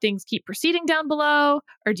you let things keep proceeding down below,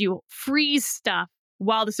 or do you freeze stuff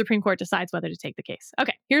while the Supreme Court decides whether to take the case?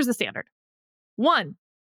 Okay, here's the standard. 1,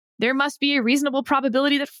 there must be a reasonable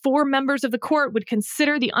probability that 4 members of the court would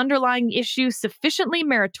consider the underlying issue sufficiently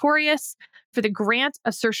meritorious for the grant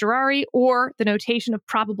of certiorari or the notation of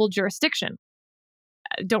probable jurisdiction.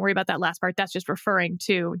 Don't worry about that last part. That's just referring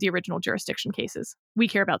to the original jurisdiction cases. We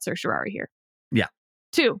care about certiorari here. Yeah.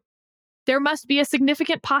 2, there must be a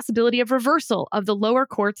significant possibility of reversal of the lower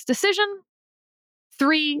court's decision.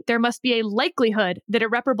 3, there must be a likelihood that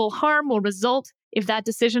irreparable harm will result if that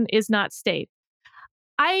decision is not stayed.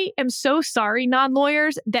 I am so sorry,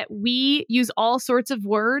 non-lawyers, that we use all sorts of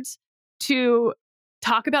words to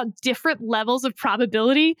talk about different levels of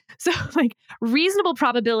probability. So like reasonable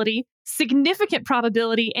probability, significant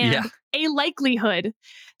probability, and a likelihood.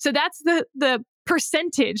 So that's the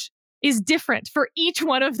percentage is different for each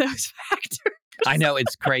one of those factors. I know,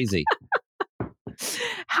 it's crazy.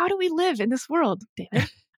 How do we live in this world, David?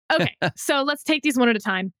 Okay, so let's take these one at a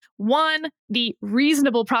time. 1, the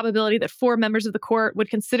reasonable probability that 4 members of the court would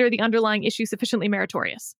consider the underlying issue sufficiently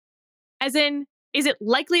meritorious. As in, is it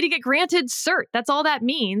likely to get granted cert? That's all that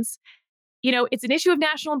means. You know, it's an issue of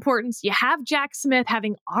national importance. You have Jack Smith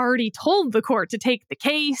having already told the court to take the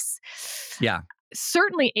case. Yeah.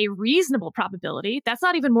 Certainly a reasonable probability. That's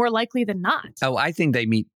not even more likely than not. Oh, I think they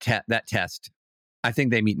meet that test. I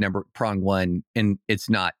think they meet prong 1, and it's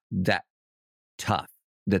not that tough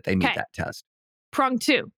that they meet that test. Prong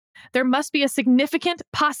 2, there must be a significant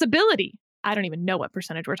possibility. I don't even know what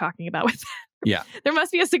percentage we're talking about with that. Yeah. There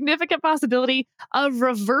must be a significant possibility of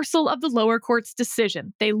reversal of the lower court's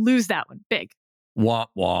decision. They lose that one big. Womp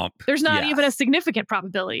womp. There's not even a significant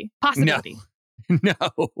possibility. No.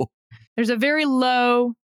 There's a very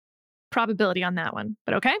low probability on that one,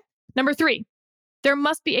 but okay. Number 3, there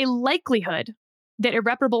must be a likelihood that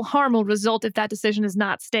irreparable harm will result if that decision is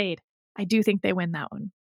not stayed. I do think they win that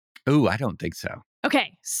one. Ooh, I don't think so.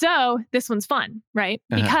 Okay, so this one's fun, right?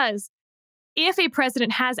 Because if a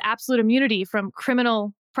president has absolute immunity from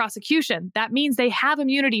criminal prosecution, that means they have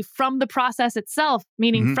immunity from the process itself,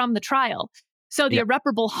 meaning from the trial. So the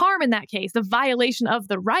irreparable harm in that case, the violation of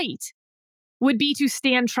the right, would be to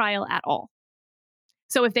stand trial at all.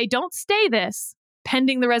 So if they don't stay this,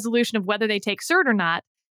 pending the resolution of whether they take cert or not,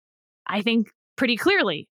 I think pretty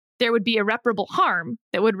clearly there would be irreparable harm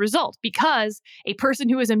that would result because a person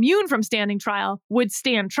who is immune from standing trial would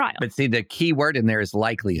stand trial. But see, the key word in there is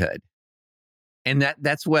likelihood. And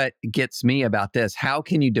that's what gets me about this. How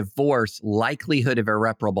can you divorce likelihood of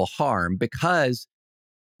irreparable harm? Because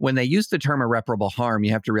when they use the term irreparable harm,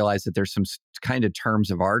 you have to realize that there's some kind of terms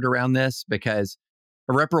of art around this, because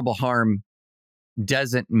irreparable harm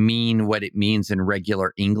doesn't mean what it means in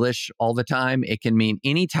regular English all the time. It can mean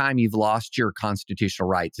anytime you've lost your constitutional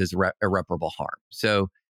rights is irreparable harm. So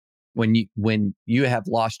when you have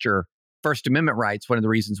lost your First Amendment rights, one of the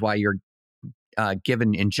reasons why you're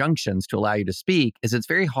given injunctions to allow you to speak is it's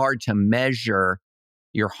very hard to measure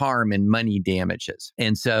your harm in money damages.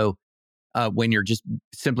 And so when you're just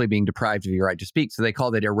simply being deprived of your right to speak, so they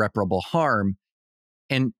call that irreparable harm.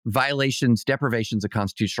 And deprivations of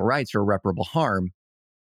constitutional rights are irreparable harm.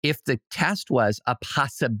 If the test was a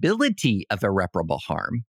possibility of irreparable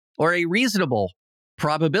harm or a reasonable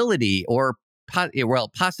probability or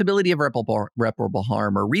possibility of irreparable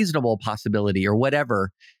harm or reasonable possibility or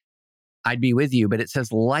whatever, I'd be with you. But it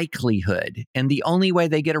says likelihood. And the only way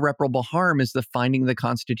they get irreparable harm is the finding of the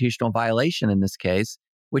constitutional violation in this case,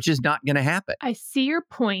 which is not going to happen. I see your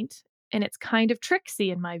point, and it's kind of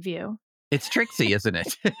tricksy in my view. It's tricksy, isn't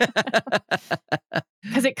it?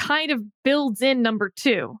 Because it kind of builds in number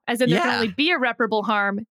 2, as in there can only be irreparable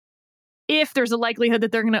harm if there's a likelihood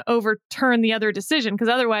that they're going to overturn the other decision, because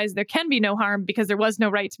otherwise there can be no harm because there was no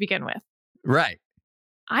right to begin with. Right.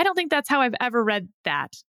 I don't think that's how I've ever read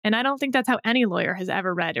that. And I don't think that's how any lawyer has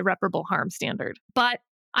ever read irreparable harm standard. But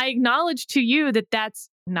I acknowledge to you that that's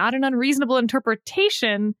not an unreasonable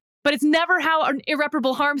interpretation, but it's never how an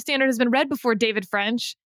irreparable harm standard has been read before, David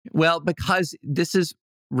French. Well, because this is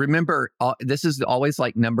always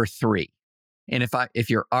like number 3. And if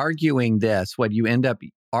you're arguing this, what you end up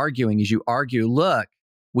arguing is you argue, look,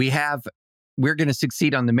 we're going to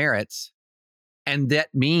succeed on the merits. And that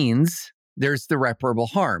means there's the irreparable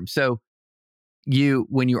harm. So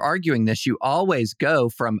when you're arguing this, you always go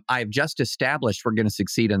from, I've just established we're going to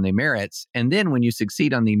succeed on the merits. And then when you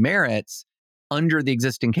succeed on the merits under the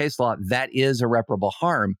existing case law, that is irreparable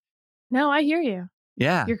harm. No, I hear you.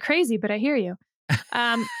 Yeah. You're crazy, but I hear you.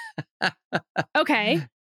 Okay.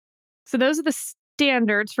 So those are the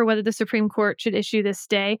standards for whether the Supreme Court should issue this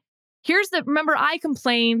stay. Remember I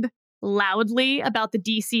complained loudly about the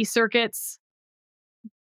DC Circuit's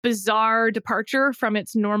bizarre departure from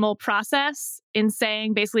its normal process in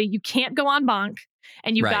saying basically you can't go en banc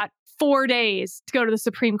and you've got 4 days to go to the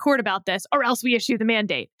Supreme Court about this, or else we issue the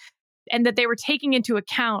mandate. And that they were taking into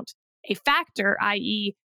account a factor,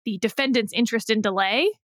 i.e., the defendant's interest in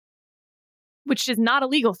delay, which is not a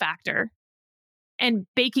legal factor, and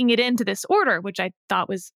baking it into this order, which I thought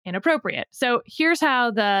was inappropriate. So here's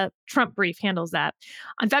how the Trump brief handles that.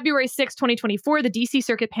 On February 6, 2024, the D.C.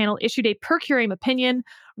 Circuit panel issued a per curiam opinion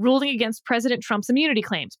ruling against President Trump's immunity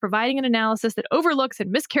claims, providing an analysis that overlooks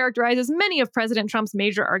and mischaracterizes many of President Trump's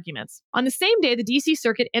major arguments. On the same day, the D.C.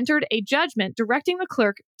 Circuit entered a judgment directing the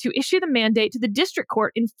clerk to issue the mandate to the district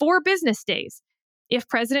court in 4 business days if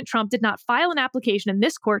President Trump did not file an application in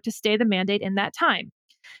this court to stay the mandate in that time.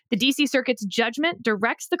 The D.C. Circuit's judgment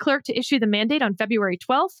directs the clerk to issue the mandate on February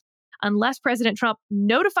 12th, unless President Trump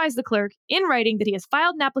notifies the clerk in writing that he has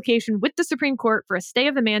filed an application with the Supreme Court for a stay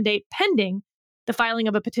of the mandate pending the filing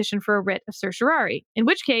of a petition for a writ of certiorari, in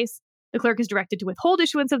which case the clerk is directed to withhold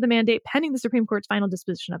issuance of the mandate pending the Supreme Court's final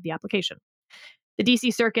disposition of the application. The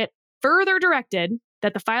D.C. Circuit further directed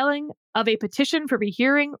that the filing of a petition for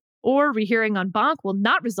rehearing or rehearing en banc will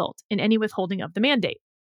not result in any withholding of the mandate.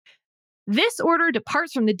 This order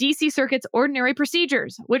departs from the D.C. Circuit's ordinary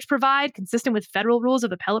procedures, which provide, consistent with Federal Rules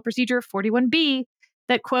of Appellate Procedure 41B,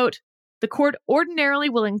 that, quote, the court ordinarily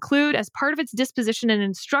will include as part of its disposition an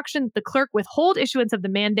instruction that the clerk withhold issuance of the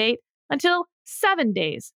mandate until 7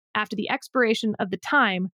 days after the expiration of the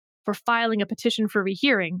time for filing a petition for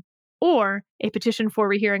rehearing or a petition for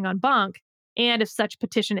rehearing en banc, and if such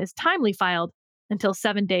petition is timely filed, until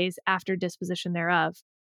 7 days after disposition thereof.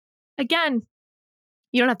 Again,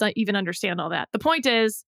 you don't have to even understand all that. The point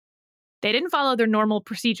is, they didn't follow their normal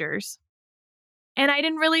procedures, and I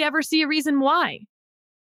didn't really ever see a reason why.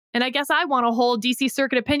 And I guess I want a whole DC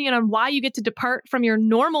Circuit opinion on why you get to depart from your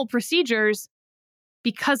normal procedures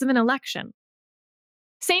because of an election.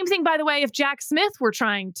 Same thing, by the way, if Jack Smith were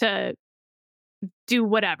trying to do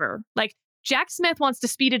whatever. Like, Jack Smith wants to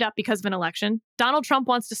speed it up because of an election. Donald Trump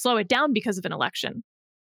wants to slow it down because of an election.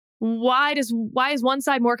 Why is one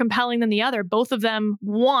side more compelling than the other? Both of them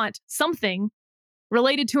want something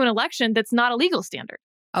related to an election that's not a legal standard.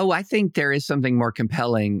 Oh, I think there is something more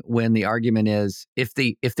compelling when the argument is if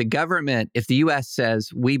the U.S. says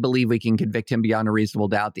we believe we can convict him beyond a reasonable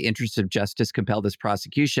doubt, the interests of justice compel this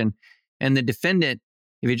prosecution, and the defendant,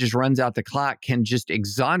 if he just runs out the clock, can just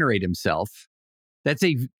exonerate himself. That's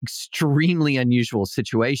a extremely unusual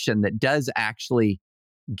situation that does actually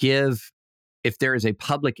give, if there is a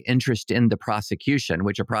public interest in the prosecution,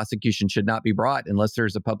 which a prosecution should not be brought unless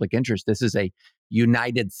there's a public interest. This is a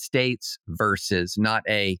United States versus, not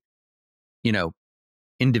a,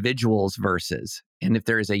 individuals versus. And if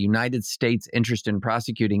there is a United States interest in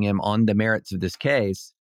prosecuting him on the merits of this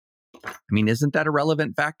case, I mean, isn't that a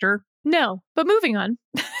relevant factor? No, but moving on.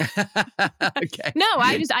 Okay. No,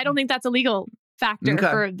 I don't think that's a legal factor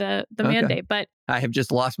for the mandate. But I have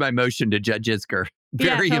just lost my motion to Judge Isker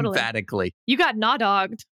very emphatically. You got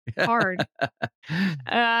gnaw-dogged hard.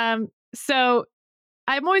 So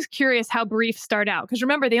I'm always curious how briefs start out. Because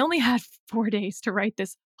remember, they only had 4 days to write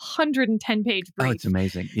this 110-page brief. Oh, it's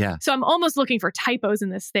amazing. Yeah. So I'm almost looking for typos in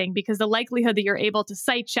this thing because the likelihood that you're able to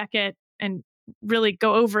site check it and really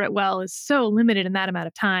go over it well is so limited in that amount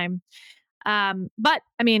of time. But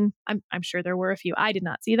I mean, I'm sure there were a few. I did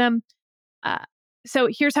not see them. So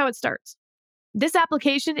here's how it starts. This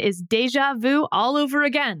application is deja vu all over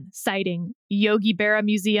again, citing Yogi Berra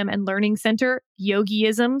Museum and Learning Center,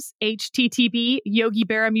 Yogiisms, http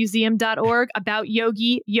yogiberamuseum.org, about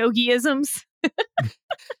yogiisms.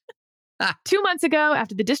 2 months ago,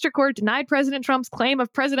 after the district court denied President Trump's claim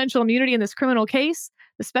of presidential immunity in this criminal case,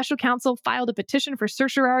 the special counsel filed a petition for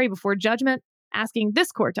certiorari before judgment, asking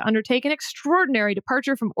this court to undertake an extraordinary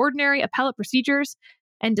departure from ordinary appellate procedures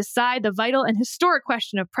and decide the vital and historic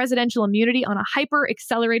question of presidential immunity on a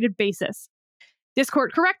hyper-accelerated basis. This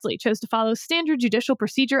court correctly chose to follow standard judicial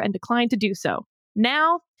procedure and declined to do so.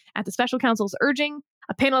 Now, at the special counsel's urging,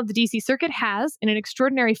 a panel of the D.C. Circuit has, in an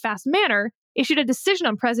extraordinary fast manner, issued a decision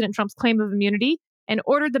on President Trump's claim of immunity and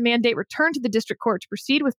ordered the mandate returned to the district court to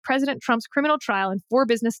proceed with President Trump's criminal trial in 4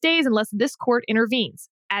 business days unless this court intervenes,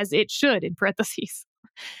 as it should, in parentheses.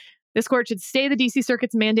 This court should stay the D.C.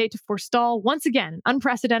 Circuit's mandate to forestall, once again, an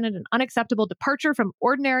unprecedented and unacceptable departure from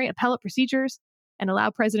ordinary appellate procedures and allow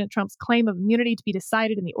President Trump's claim of immunity to be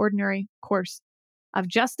decided in the ordinary course of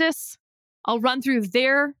justice. I'll run through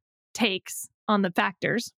their takes on the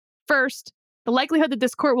factors. First, the likelihood that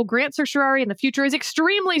this court will grant certiorari in the future is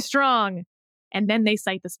extremely strong. And then they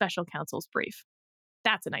cite the special counsel's brief.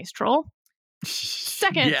 That's a nice troll.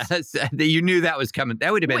 Second. Yes, you knew that was coming.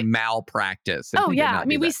 That would have been malpractice. Oh, yeah. I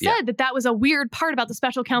mean, we said that was a weird part about the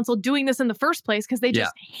special counsel doing this in the first place because they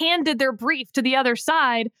just handed their brief to the other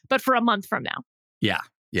side, but for a month from now. Yeah.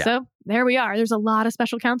 So there we are. There's a lot of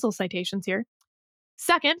special counsel citations here.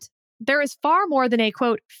 Second, there is far more than a,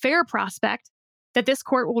 quote, fair prospect that this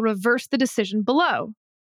court will reverse the decision below.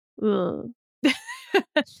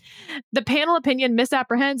 The panel opinion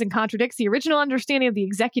misapprehends and contradicts the original understanding of the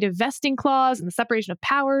executive vesting clause and the separation of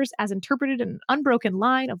powers as interpreted in an unbroken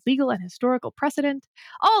line of legal and historical precedent,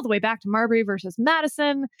 all the way back to Marbury versus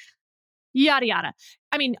Madison, yada, yada.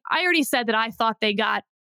 I mean, I already said that I thought they got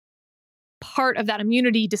part of that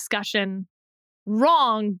immunity discussion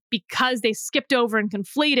wrong because they skipped over and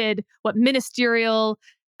conflated what ministerial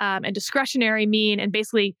and discretionary mean and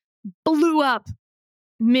basically blew up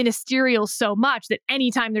ministerial so much that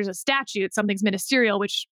anytime there's a statute, something's ministerial,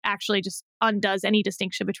 which actually just undoes any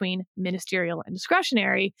distinction between ministerial and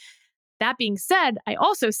discretionary. That being said, I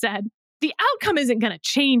also said the outcome isn't going to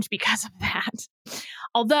change because of that.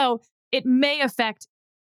 Although it may affect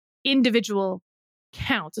individual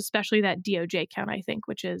counts, especially that DOJ count, I think,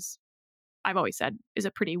 which is, I've always said, is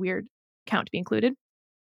a pretty weird count to be included.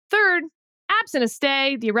 Third, absent a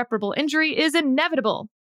stay, the irreparable injury is inevitable.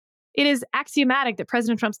 It is axiomatic that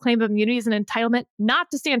President Trump's claim of immunity is an entitlement not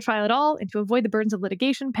to stand trial at all and to avoid the burdens of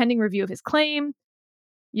litigation pending review of his claim.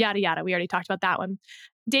 Yada, yada. We already talked about that one.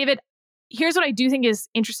 David, here's what I do think is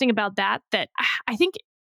interesting about that I think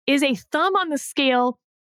is a thumb on the scale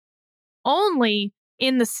only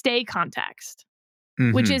in the stay context,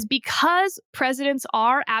 which is because presidents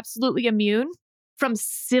are absolutely immune from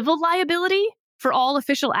civil liability for all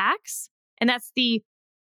official acts. And that's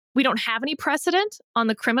we don't have any precedent on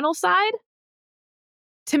the criminal side.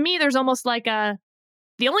 To me, there's almost like the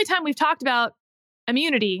only time we've talked about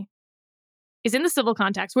immunity is in the civil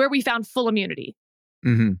context where we found full immunity.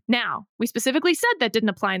 Now, we specifically said that didn't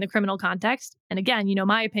apply in the criminal context. And again, you know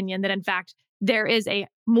my opinion that in fact, there is a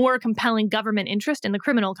more compelling government interest in the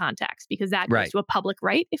criminal context because that goes to a public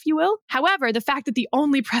right, if you will. However, the fact that the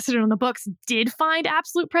only precedent on the books did find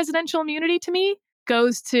absolute presidential immunity to me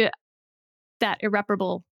goes to that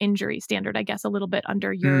irreparable injury standard, I guess, a little bit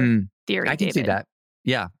under your theory, I can David. see that.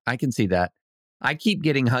 Yeah, I can see that. I keep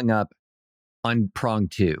getting hung up on prong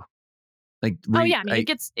two. Like,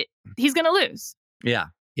 he's going to lose. Yeah.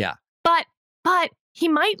 But he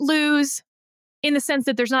might lose in the sense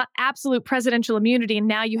that there's not absolute presidential immunity, and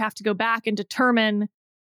now you have to go back and determine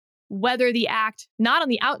whether the act, not on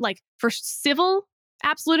the like for civil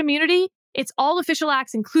absolute immunity, it's all official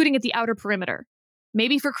acts, including at the outer perimeter.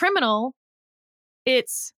 Maybe for criminal,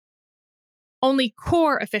 it's only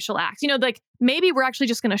core official acts. You know, like maybe we're actually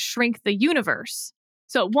just going to shrink the universe.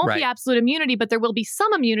 So it won't be absolute immunity, but there will be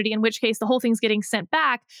some immunity, in which case the whole thing's getting sent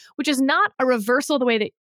back, which is not a reversal the way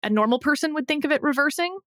that a normal person would think of it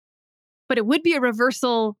reversing, but it would be a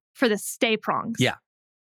reversal for the stay prongs.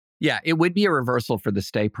 Yeah, it would be a reversal for the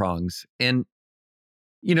stay prongs. And,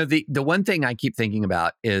 you know, the one thing I keep thinking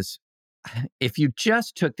about is if you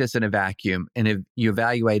just took this in a vacuum and if you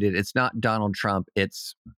evaluated, it's not Donald Trump,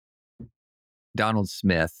 it's Donald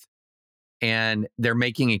Smith, and they're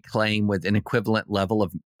making a claim with an equivalent level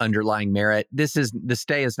of underlying merit, the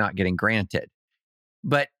stay is not getting granted.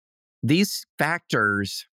 But these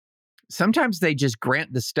factors, sometimes they just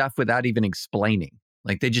grant the stuff without even explaining.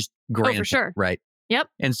 Like they just grant for sure. it, right? Yep.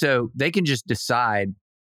 And so they can just decide,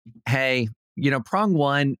 hey, you know, prong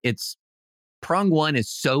one is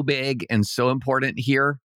so big and so important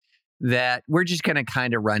here that we're just going to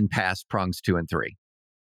kind of run past prongs 2 and 3.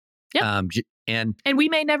 Yep. And we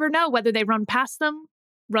may never know whether they run past them,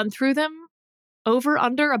 run through them, over,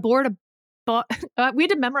 under, aboard, we had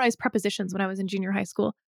to memorize prepositions when I was in junior high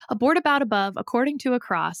school. Aboard, about, above, according to,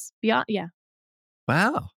 across, beyond. Yeah.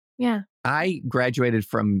 Wow. Yeah. I graduated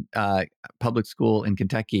from public school in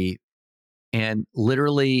Kentucky and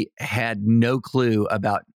literally had no clue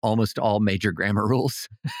about almost all major grammar rules.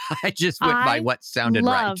 I just went by what sounded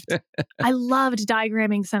right. I loved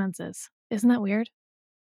diagramming sentences. Isn't that weird?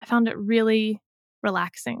 I found it really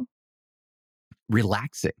relaxing.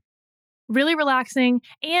 Really relaxing.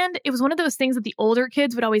 And it was one of those things that the older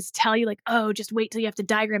kids would always tell you, like, oh, just wait till you have to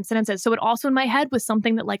diagram sentences. So it also in my head was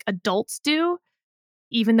something that like adults do,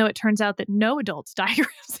 even though it turns out that no adults diagram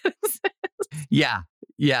sentences. Yeah.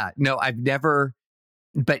 No, I've never.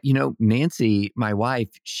 But, you know, Nancy, my wife,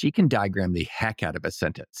 she can diagram the heck out of a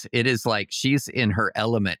sentence. It is like she's in her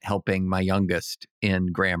element helping my youngest in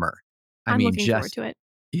grammar. I'm looking forward to it.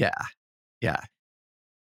 Yeah.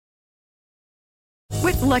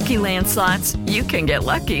 With Lucky Land Slots, you can get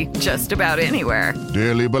lucky just about anywhere.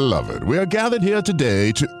 Dearly beloved, we are gathered here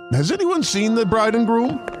today to... Has anyone seen the bride and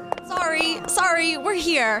groom? Sorry, we're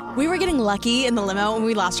here. We were getting lucky in the limo and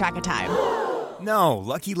we lost track of time. No,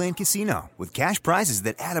 Lucky Land Casino, with cash prizes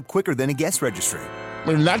that add up quicker than a guest registry.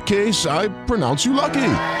 In that case, I pronounce you lucky.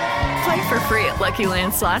 Play for free at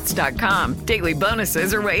LuckyLandSlots.com. Daily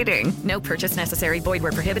bonuses are waiting. No purchase necessary. Void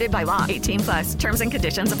where prohibited by law. 18+. Terms and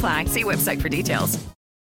conditions apply. See website for details.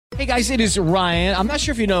 Hey guys, it is Ryan. I'm not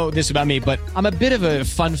sure if you know this about me, but I'm a bit of a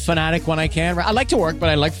fun fanatic when I can. I like to work, but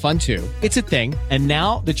I like fun too. It's a thing. And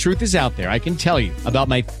now the truth is out there. I can tell you about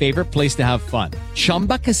my favorite place to have fun.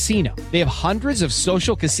 Chumba Casino. They have hundreds of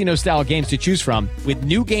social casino style games to choose from with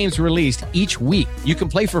new games released each week. You can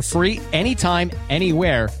play for free anytime,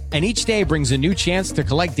 anywhere. And each day brings a new chance to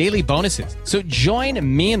collect daily bonuses. So join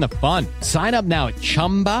me in the fun. Sign up now at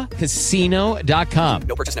ChumbaCasino.com.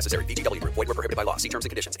 No purchase necessary. VGW Group. Void where prohibited by law. See terms and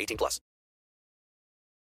conditions. 18+.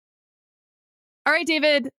 All right,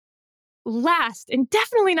 David. Last and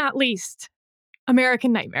definitely not least,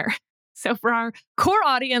 American Nightmare. So for our core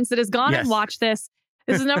audience that has gone and watched this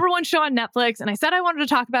is the number one show on Netflix. And I said I wanted to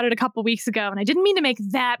talk about it a couple weeks ago, and I didn't mean to make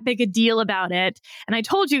that big a deal about it. And I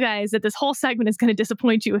told you guys that this whole segment is going to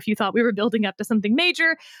disappoint you if you thought we were building up to something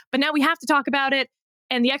major. But now we have to talk about it.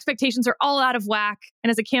 And the expectations are all out of whack.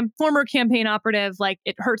 And as a former campaign operative, like,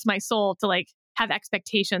 it hurts my soul to have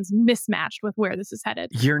expectations mismatched with where this is headed.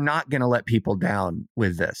 You're not going to let people down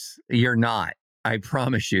with this. You're not. I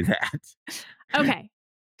promise you that. Okay.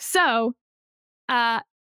 So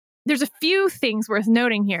there's a few things worth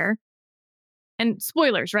noting here. And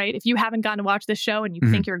spoilers, right? If you haven't gotten to watch this show and you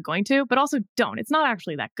think you're going to, but also don't. It's not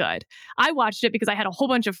actually that good. I watched it because I had a whole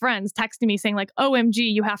bunch of friends texting me saying OMG,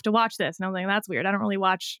 you have to watch this. And I was like, that's weird. I don't really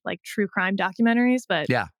watch true crime documentaries, but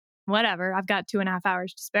yeah, whatever. I've got 2.5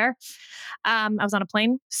 hours to spare. I was on a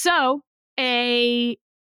plane. So a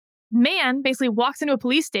man basically walks into a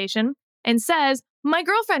police station and says, my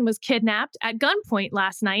girlfriend was kidnapped at gunpoint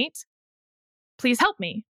last night. Please help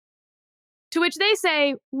me. To which they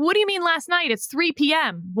say, what do you mean last night? It's 3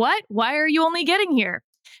 p.m. What? Why are you only getting here?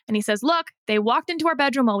 And he says, look, they walked into our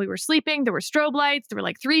bedroom while we were sleeping. There were strobe lights. There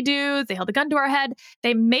were 3 dudes. They held a gun to our head.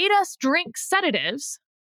 They made us drink sedatives.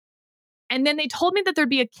 And then they told me that there'd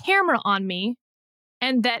be a camera on me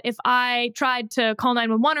and that if I tried to call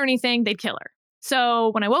 911 or anything, they'd kill her. So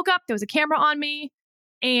when I woke up, there was a camera on me.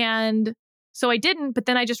 And so I didn't, but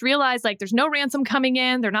then I just realized there's no ransom coming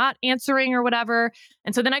in. They're not answering or whatever.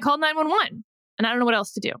 And so then I called 911 and I don't know what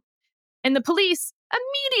else to do. And the police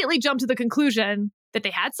immediately jumped to the conclusion that they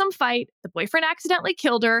had some fight. The boyfriend accidentally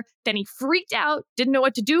killed her. Then he freaked out, didn't know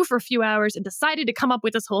what to do for a few hours, and decided to come up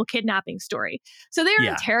with this whole kidnapping story. So they're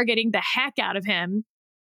interrogating the heck out of him.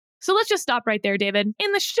 So let's just stop right there, David.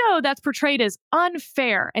 In the show, that's portrayed as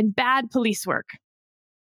unfair and bad police work.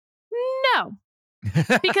 No,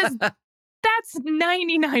 because that's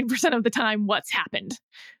 99% of the time what's happened.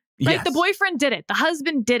 Right? Yes. The boyfriend did it. The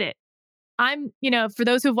husband did it. For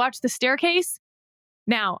those who've watched The Staircase,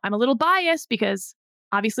 now I'm a little biased because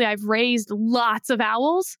obviously I've raised lots of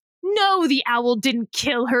owls. No, the owl didn't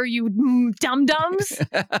kill her, you dum-dums.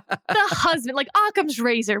 The husband, like Occam's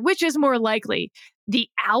razor, which is more likely? The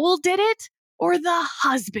owl did it or the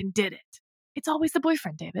husband did it? It's always the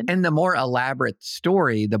boyfriend, David. And the more elaborate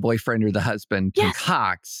story the boyfriend or the husband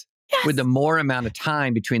concocts, with the more amount of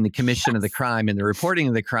time between the commission of the crime and the reporting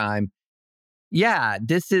of the crime,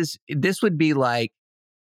 this would be like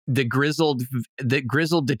the grizzled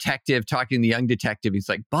detective talking to the young detective. He's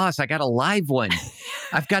like, boss, I got a live one.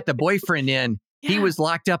 I've got the boyfriend in. He was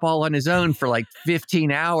locked up all on his own for 15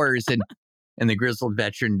 hours. And the grizzled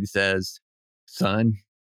veteran says, son,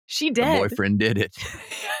 she did. The boyfriend did it.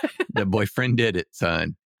 The boyfriend did it,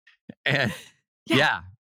 son. And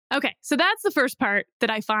Okay, so that's the first part that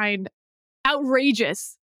I find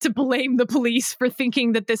outrageous, to blame the police for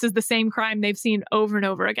thinking that this is the same crime they've seen over and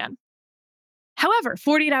over again. However,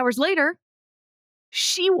 48 hours later,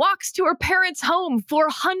 she walks to her parents' home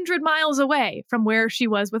 400 miles away from where she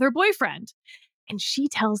was with her boyfriend. And she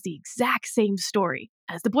tells the exact same story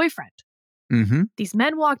as the boyfriend. Mm-hmm. These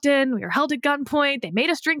men walked in, we were held at gunpoint, they made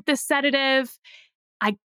us drink this sedative.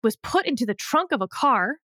 I was put into the trunk of a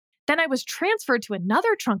car. Then I was transferred to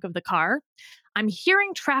another trunk of the car. I'm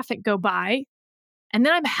hearing traffic go by. And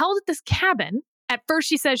then I'm held at this cabin. At first,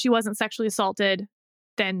 she says she wasn't sexually assaulted.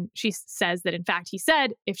 Then she says that, in fact, he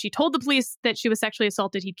said if she told the police that she was sexually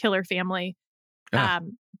assaulted, he'd kill her family.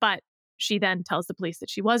 But she then tells the police that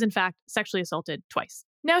she was, in fact, sexually assaulted twice.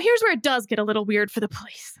 Now, here's where it does get a little weird for the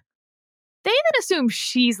police. They then assume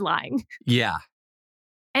she's lying. Yeah.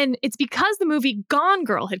 And it's because the movie Gone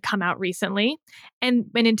Girl had come out recently. And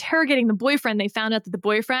when interrogating the boyfriend, they found out that the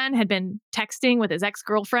boyfriend had been texting with his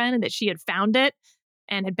ex-girlfriend and that she had found it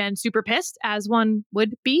and had been super pissed, as one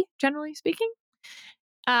would be, generally speaking.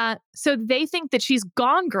 So they think that she's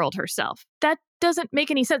Gone Girled herself. That doesn't make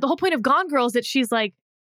any sense. The whole point of Gone Girl is that she's like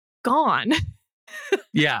gone.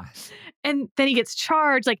 Yeah. And then he gets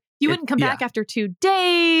charged. Like, you wouldn't come back after 2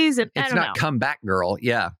 days. And I It's don't not know. come back girl.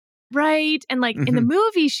 Yeah. Right. And like in the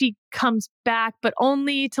movie, she comes back, but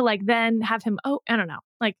only to like then have him. Oh, I don't know.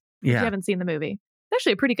 Like, if you haven't seen the movie, it's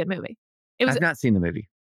actually a pretty good movie. I've not seen the movie.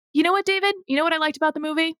 You know what, David? You know what I liked about the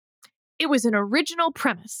movie? It was an original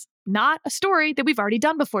premise, not a story that we've already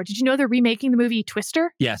done before. Did you know they're remaking the movie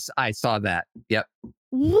Twister? Yes, I saw that. Yep.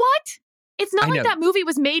 What? It's not I like know. that movie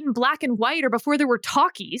was made in black and white or before there were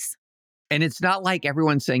talkies. And it's not like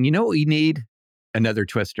everyone's saying, you know what we need? Another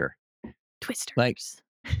Twister. Twisters. Like,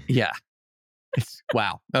 yeah. It's,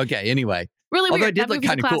 wow. Okay. Anyway. Really Although weird. it did look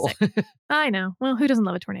kind of cool. I know. Well, who doesn't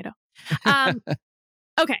love a tornado?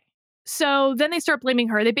 Okay. So then they start blaming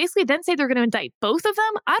her. They basically then say they're going to indict both of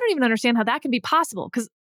them. I don't even understand how that can be possible. Because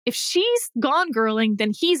if she's gone girling,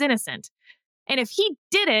 then he's innocent. And if he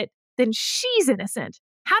did it, then she's innocent.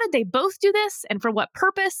 How did they both do this? And for what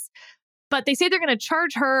purpose? But they say they're going to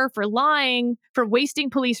charge her for lying, for wasting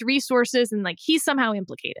police resources, and like he's somehow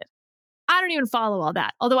implicated. I don't even follow all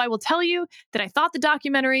that. Although I will tell you that I thought the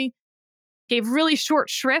documentary gave really short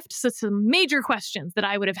shrift to some major questions that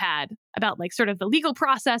I would have had about like sort of the legal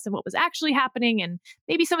process and what was actually happening and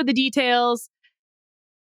maybe some of the details.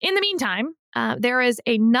 In the meantime, there is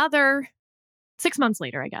another 6 months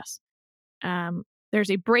later, I guess.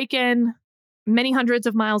 There's a break-in many hundreds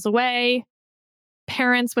of miles away.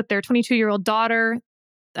 Parents with their 22-year-old daughter.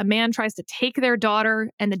 A man tries to take their daughter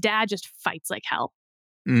and the dad just fights like hell.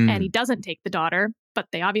 And he doesn't take the daughter, but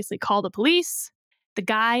they obviously call the police. The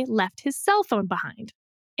guy left his cell phone behind.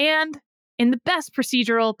 And in the best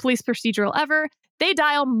police procedural ever, they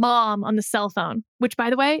dial mom on the cell phone, which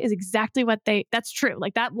by the way is exactly what that's true.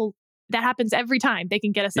 Like that happens every time they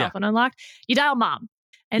can get a cell phone unlocked. You dial mom.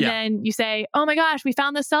 And then you say, oh my gosh, we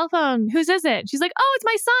found this cell phone. Whose is it? She's like, oh, it's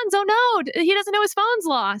my son's. Oh no, he doesn't know his phone's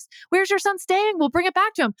lost. Where's your son staying? We'll bring it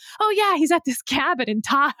back to him. Oh yeah, he's at this cabin in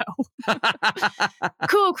Tahoe.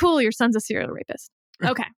 Cool. Your son's a serial rapist.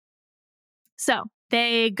 Okay. So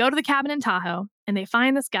they go to the cabin in Tahoe and they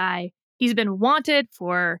find this guy. He's been wanted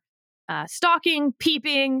for stalking,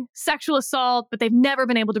 peeping, sexual assault, but they've never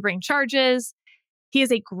been able to bring charges. He is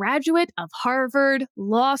a graduate of Harvard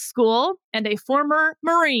Law School and a former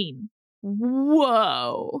Marine.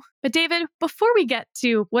 Whoa. But David, before we get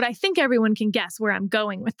to what I think everyone can guess where I'm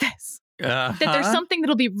going with this, that there's something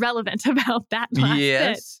that'll be relevant about that last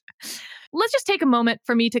bit. Let's just take a moment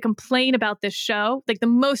for me to complain about this show, like the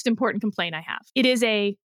most important complaint I have. It is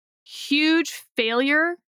a huge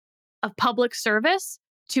failure of public service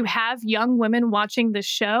to have young women watching this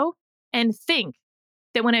show and think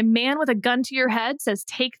that when a man with a gun to your head says,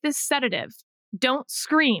 take this sedative, don't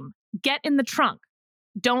scream, get in the trunk,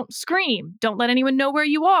 don't scream, don't let anyone know where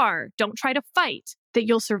you are, don't try to fight, that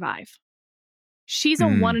you'll survive. She's a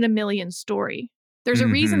 1 in a million story. There's a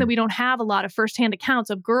reason that we don't have a lot of firsthand accounts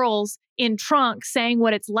of girls in trunks saying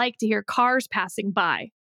what it's like to hear cars passing by.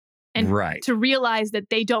 And to realize that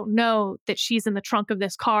they don't know that she's in the trunk of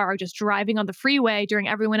this car or just driving on the freeway during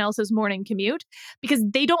everyone else's morning commute because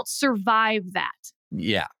they don't survive that.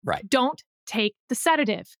 Yeah, right. Don't take the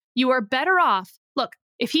sedative. You are better off. Look,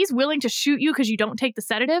 if he's willing to shoot you because you don't take the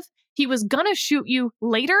sedative, he was going to shoot you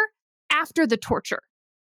later after the torture.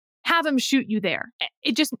 Have him shoot you there.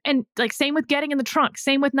 And like, same with getting in the trunk,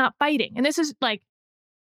 same with not fighting. And this is like,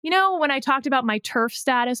 you know, when I talked about my TERF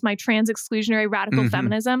status, my trans exclusionary radical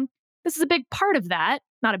feminism, this is a big part of that.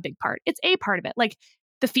 Not a big part. It's a part of it. Like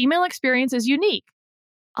the female experience is unique.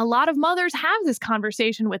 A lot of mothers have this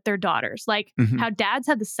conversation with their daughters, like how dads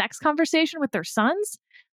have the sex conversation with their sons.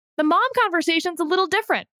 The mom conversation's a little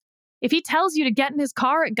different. If he tells you to get in his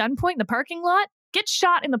car at gunpoint in the parking lot, get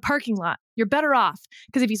shot in the parking lot. You're better off.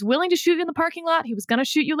 Because if he's willing to shoot you in the parking lot, he was going to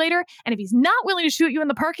shoot you later. And if he's not willing to shoot you in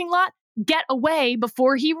the parking lot, get away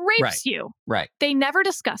before he rapes you. Right. They never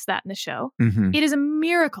discuss that in the show. It is a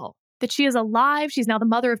miracle that she is alive. She's now the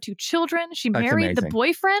mother of 2 children. She married the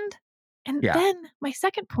boyfriend. And then my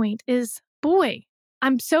second point is, boy,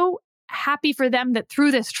 I'm so happy for them that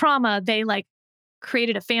through this trauma, they like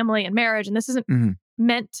created a family and marriage. And this isn't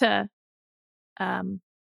meant to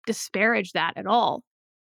disparage that at all.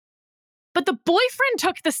 But the boyfriend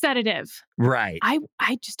took the sedative. Right. I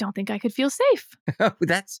just don't think I could feel safe.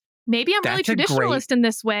 Maybe I'm really traditionalist in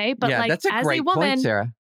this way, but like as a woman, point,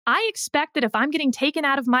 Sarah. I expect that if I'm getting taken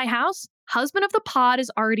out of my house, husband of the pod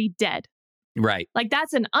is already dead. Right. Like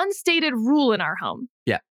that's an unstated rule in our home.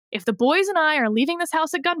 Yeah. If the boys and I are leaving this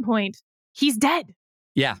house at gunpoint, he's dead.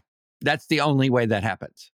 Yeah. That's the only way that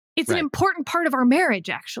happens. It's an important part of our marriage,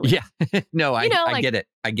 actually. Yeah. No, I like, get it.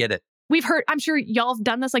 I get it. We've heard, I'm sure y'all have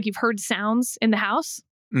done this, like you've heard sounds in the house.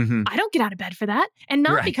 Mm-hmm. I don't get out of bed for that. And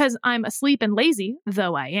not because I'm asleep and lazy,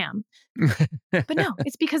 though I am. But no,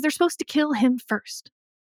 it's because they're supposed to kill him first.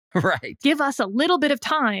 Right. Give us a little bit of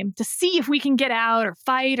time to see if we can get out or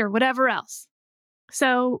fight or whatever else.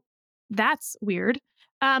 So that's weird.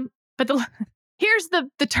 But here's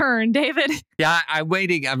the turn, David. Yeah, I'm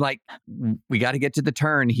waiting. I'm like, we got to get to the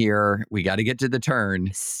turn here. We got to get to the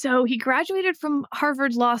turn. So he graduated from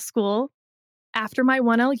Harvard Law School after my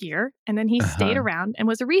 1L year, and then he stayed around and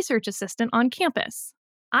was a research assistant on campus.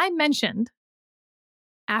 I mentioned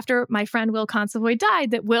after my friend Will Consovoy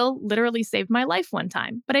died that Will literally saved my life one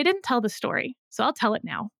time, but I didn't tell the story, so I'll tell it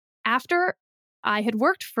now. After I had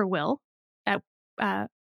worked for Will at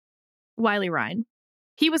Wiley Ryan,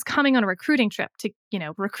 he was coming on a recruiting trip to,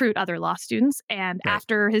 recruit other law students. And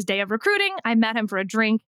after his day of recruiting, I met him for a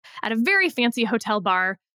drink at a very fancy hotel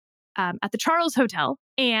bar at the Charles Hotel.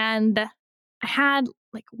 And I had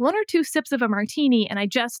like 1 or 2 sips of a martini and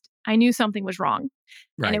I knew something was wrong.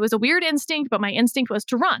 Right. And it was a weird instinct, but my instinct was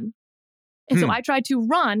to run. And so I tried to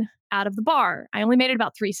run out of the bar. I only made it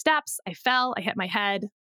about 3 steps. I fell, I hit my head.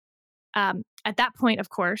 At that point, of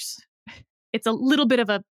course, it's a little bit of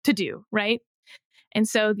a to-do, right? And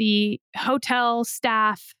so the hotel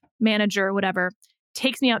staff manager, whatever,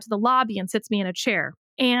 takes me out to the lobby and sits me in a chair.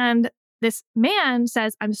 And this man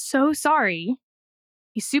says, "I'm so sorry."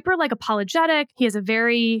 He's super like apologetic. He has a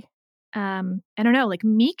very,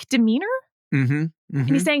 meek demeanor. Mm-hmm. Mm-hmm. And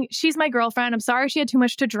he's saying, "She's my girlfriend. I'm sorry she had too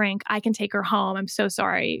much to drink. I can take her home. I'm so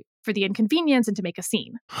sorry for the inconvenience and to make a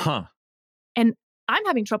scene." Huh. And I'm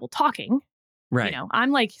having trouble talking. Right.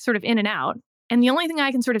 I'm like sort of in and out. And the only thing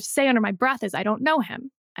I can sort of say under my breath is, "I don't know him.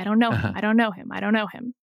 I don't know him. I don't know him. I don't know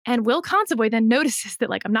him." And Will Consovoy then notices that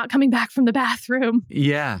like I'm not coming back from the bathroom.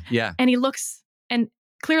 Yeah. Yeah. And he looks and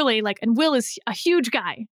clearly and Will is a huge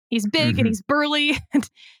guy. He's big and he's burly. And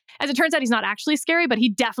as it turns out, he's not actually scary, but he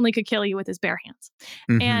definitely could kill you with his bare hands.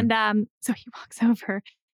 And so he walks over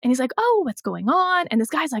and he's like, "Oh, what's going on?" And this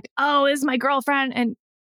guy's like, "Oh, this is my girlfriend." And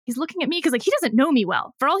he's looking at me because he doesn't know me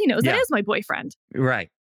well. For all he knows, that is my boyfriend. Right.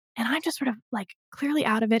 And I'm just sort of clearly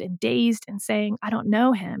out of it and dazed and saying, "I don't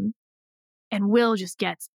know him." And Will just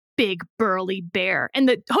gets big, burly bear. And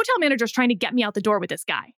the hotel manager's trying to get me out the door with this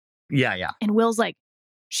guy. Yeah, yeah. And Will's like,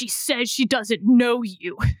 "She says she doesn't know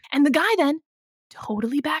you." And the guy then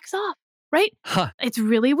totally backs off, right? Huh. It's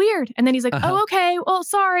really weird. And then he's like, "Oh, okay. Well,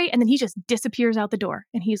 sorry." And then he just disappears out the door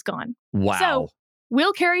and he's gone. Wow. So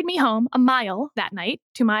Will carried me home a mile that night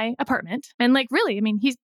to my apartment. And really,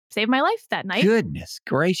 he saved my life that night. Goodness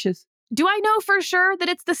gracious. Do I know for sure that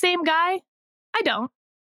it's the same guy? I don't.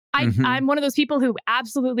 I'm one of those people who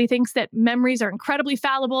absolutely thinks that memories are incredibly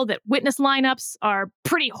fallible, that witness lineups are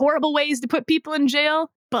pretty horrible ways to put people in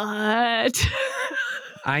jail. But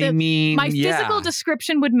my physical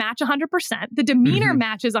description would match 100%. The demeanor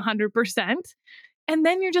matches 100%. And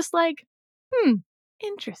then you're just like,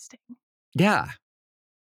 interesting. Yeah.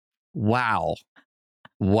 Wow.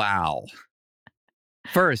 Wow.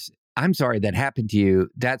 First, I'm sorry that happened to you.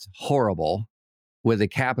 That's horrible. With a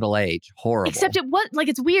capital H, horrible. Except it was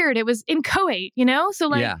it's weird. It was inchoate,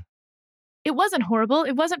 So it wasn't horrible.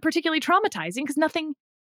 It wasn't particularly traumatizing because nothing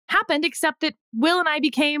happened except that Will and I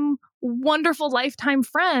became wonderful lifetime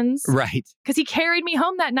friends. Right. Because he carried me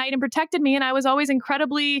home that night and protected me. And I was always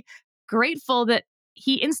incredibly grateful that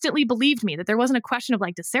he instantly believed me, that there wasn't a question of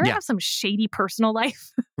does Sarah have some shady personal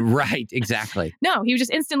life? Right. Exactly. No, he was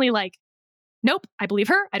just instantly like, "Nope, I believe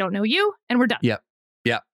her. I don't know you. And we're done." Yep.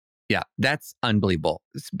 Yep. Yeah, that's unbelievable.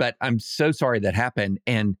 But I'm so sorry that happened.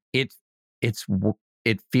 And it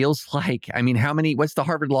feels like, what's the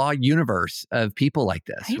Harvard Law universe of people like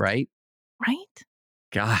this, right? Right.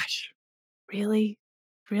 Gosh. Really,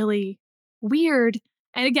 really weird.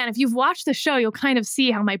 And again, if you've watched the show, you'll kind of see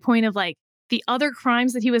how my point of the other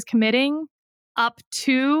crimes that he was committing up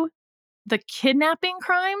to the kidnapping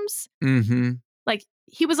crimes,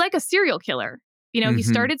 he was like a serial killer. He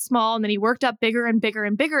started small and then he worked up bigger and bigger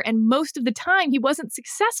and bigger. And most of the time he wasn't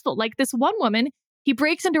successful. Like this one woman, he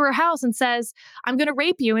breaks into her house and says, "I'm going to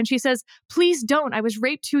rape you." And she says, "Please don't. I was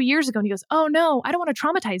raped 2 years ago." And he goes, "Oh no, I don't want to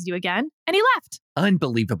traumatize you again." And he left.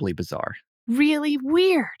 Unbelievably bizarre. Really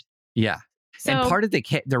weird. Yeah. So, and part of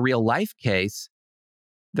the real life case,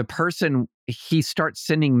 the person, he starts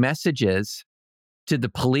sending messages to the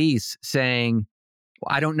police saying,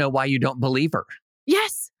 "I don't know why you don't believe her."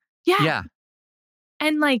 Yes. Yeah. Yeah.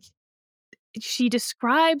 And she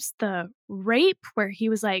describes the rape where he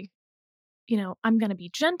was like, I'm going to be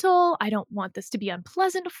gentle. I don't want this to be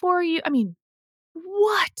unpleasant for you. I mean,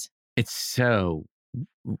 what? It's so...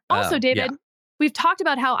 Also, David, we've talked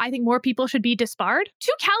about how I think more people should be disbarred.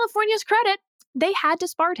 To California's credit, they had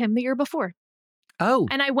disbarred him the year before. Oh,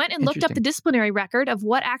 and I went and looked up the disciplinary record of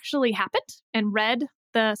what actually happened and read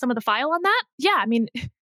some of the file on that. Yeah, I mean,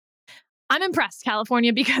 I'm impressed,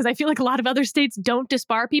 California, because I feel like a lot of other states don't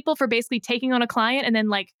disbar people for basically taking on a client and then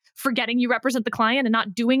like forgetting you represent the client and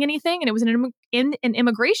not doing anything. And it was in an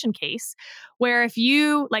immigration case where if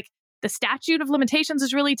you like the statute of limitations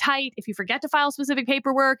is really tight. If you forget to file specific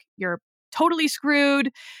paperwork, you're totally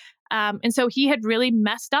screwed. And so he had really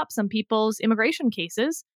messed up some people's immigration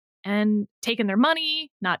cases and taken their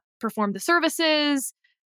money, not performed the services,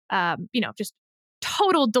 just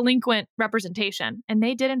total delinquent representation. And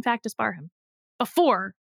they did, in fact, disbar him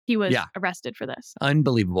before he was arrested for this.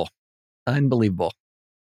 Unbelievable.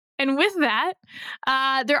 And with that,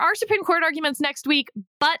 there are Supreme Court arguments next week,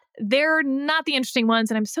 but they're not the interesting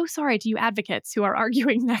ones. And I'm so sorry to you advocates who are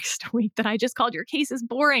arguing next week that I just called your cases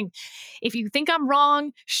boring. If you think I'm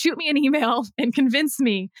wrong, shoot me an email and convince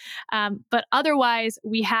me. But otherwise,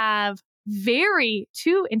 we have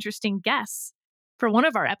two interesting guests for one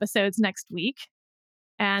of our episodes next week.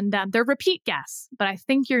 And they're repeat guests, but I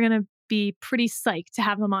think you're going to be pretty psyched to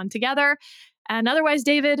have them on together. And otherwise,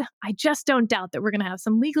 David, I just don't doubt that we're going to have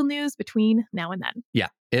some legal news between now and then. Yeah,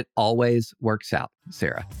 it always works out,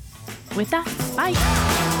 Sarah. With that, bye.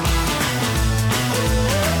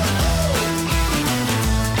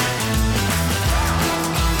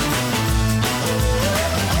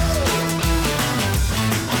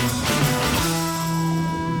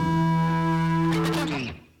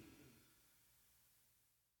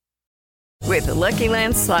 With the Lucky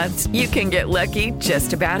Land Slots, you can get lucky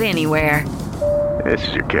just about anywhere. This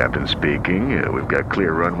is your captain speaking. We've got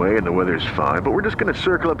clear runway and the weather's fine, but we're just going to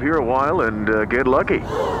circle up here a while and get lucky.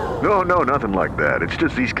 No, nothing like that. It's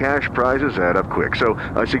just these cash prizes add up quick. So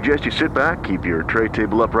I suggest you sit back, keep your tray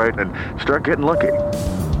table upright, and start getting lucky.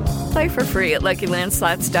 Play for free at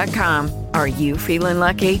LuckyLandSlots.com. Are you feeling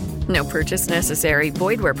lucky? No purchase necessary.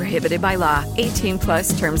 Void where prohibited by law.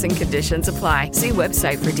 18+ terms and conditions apply. See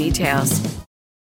website for details.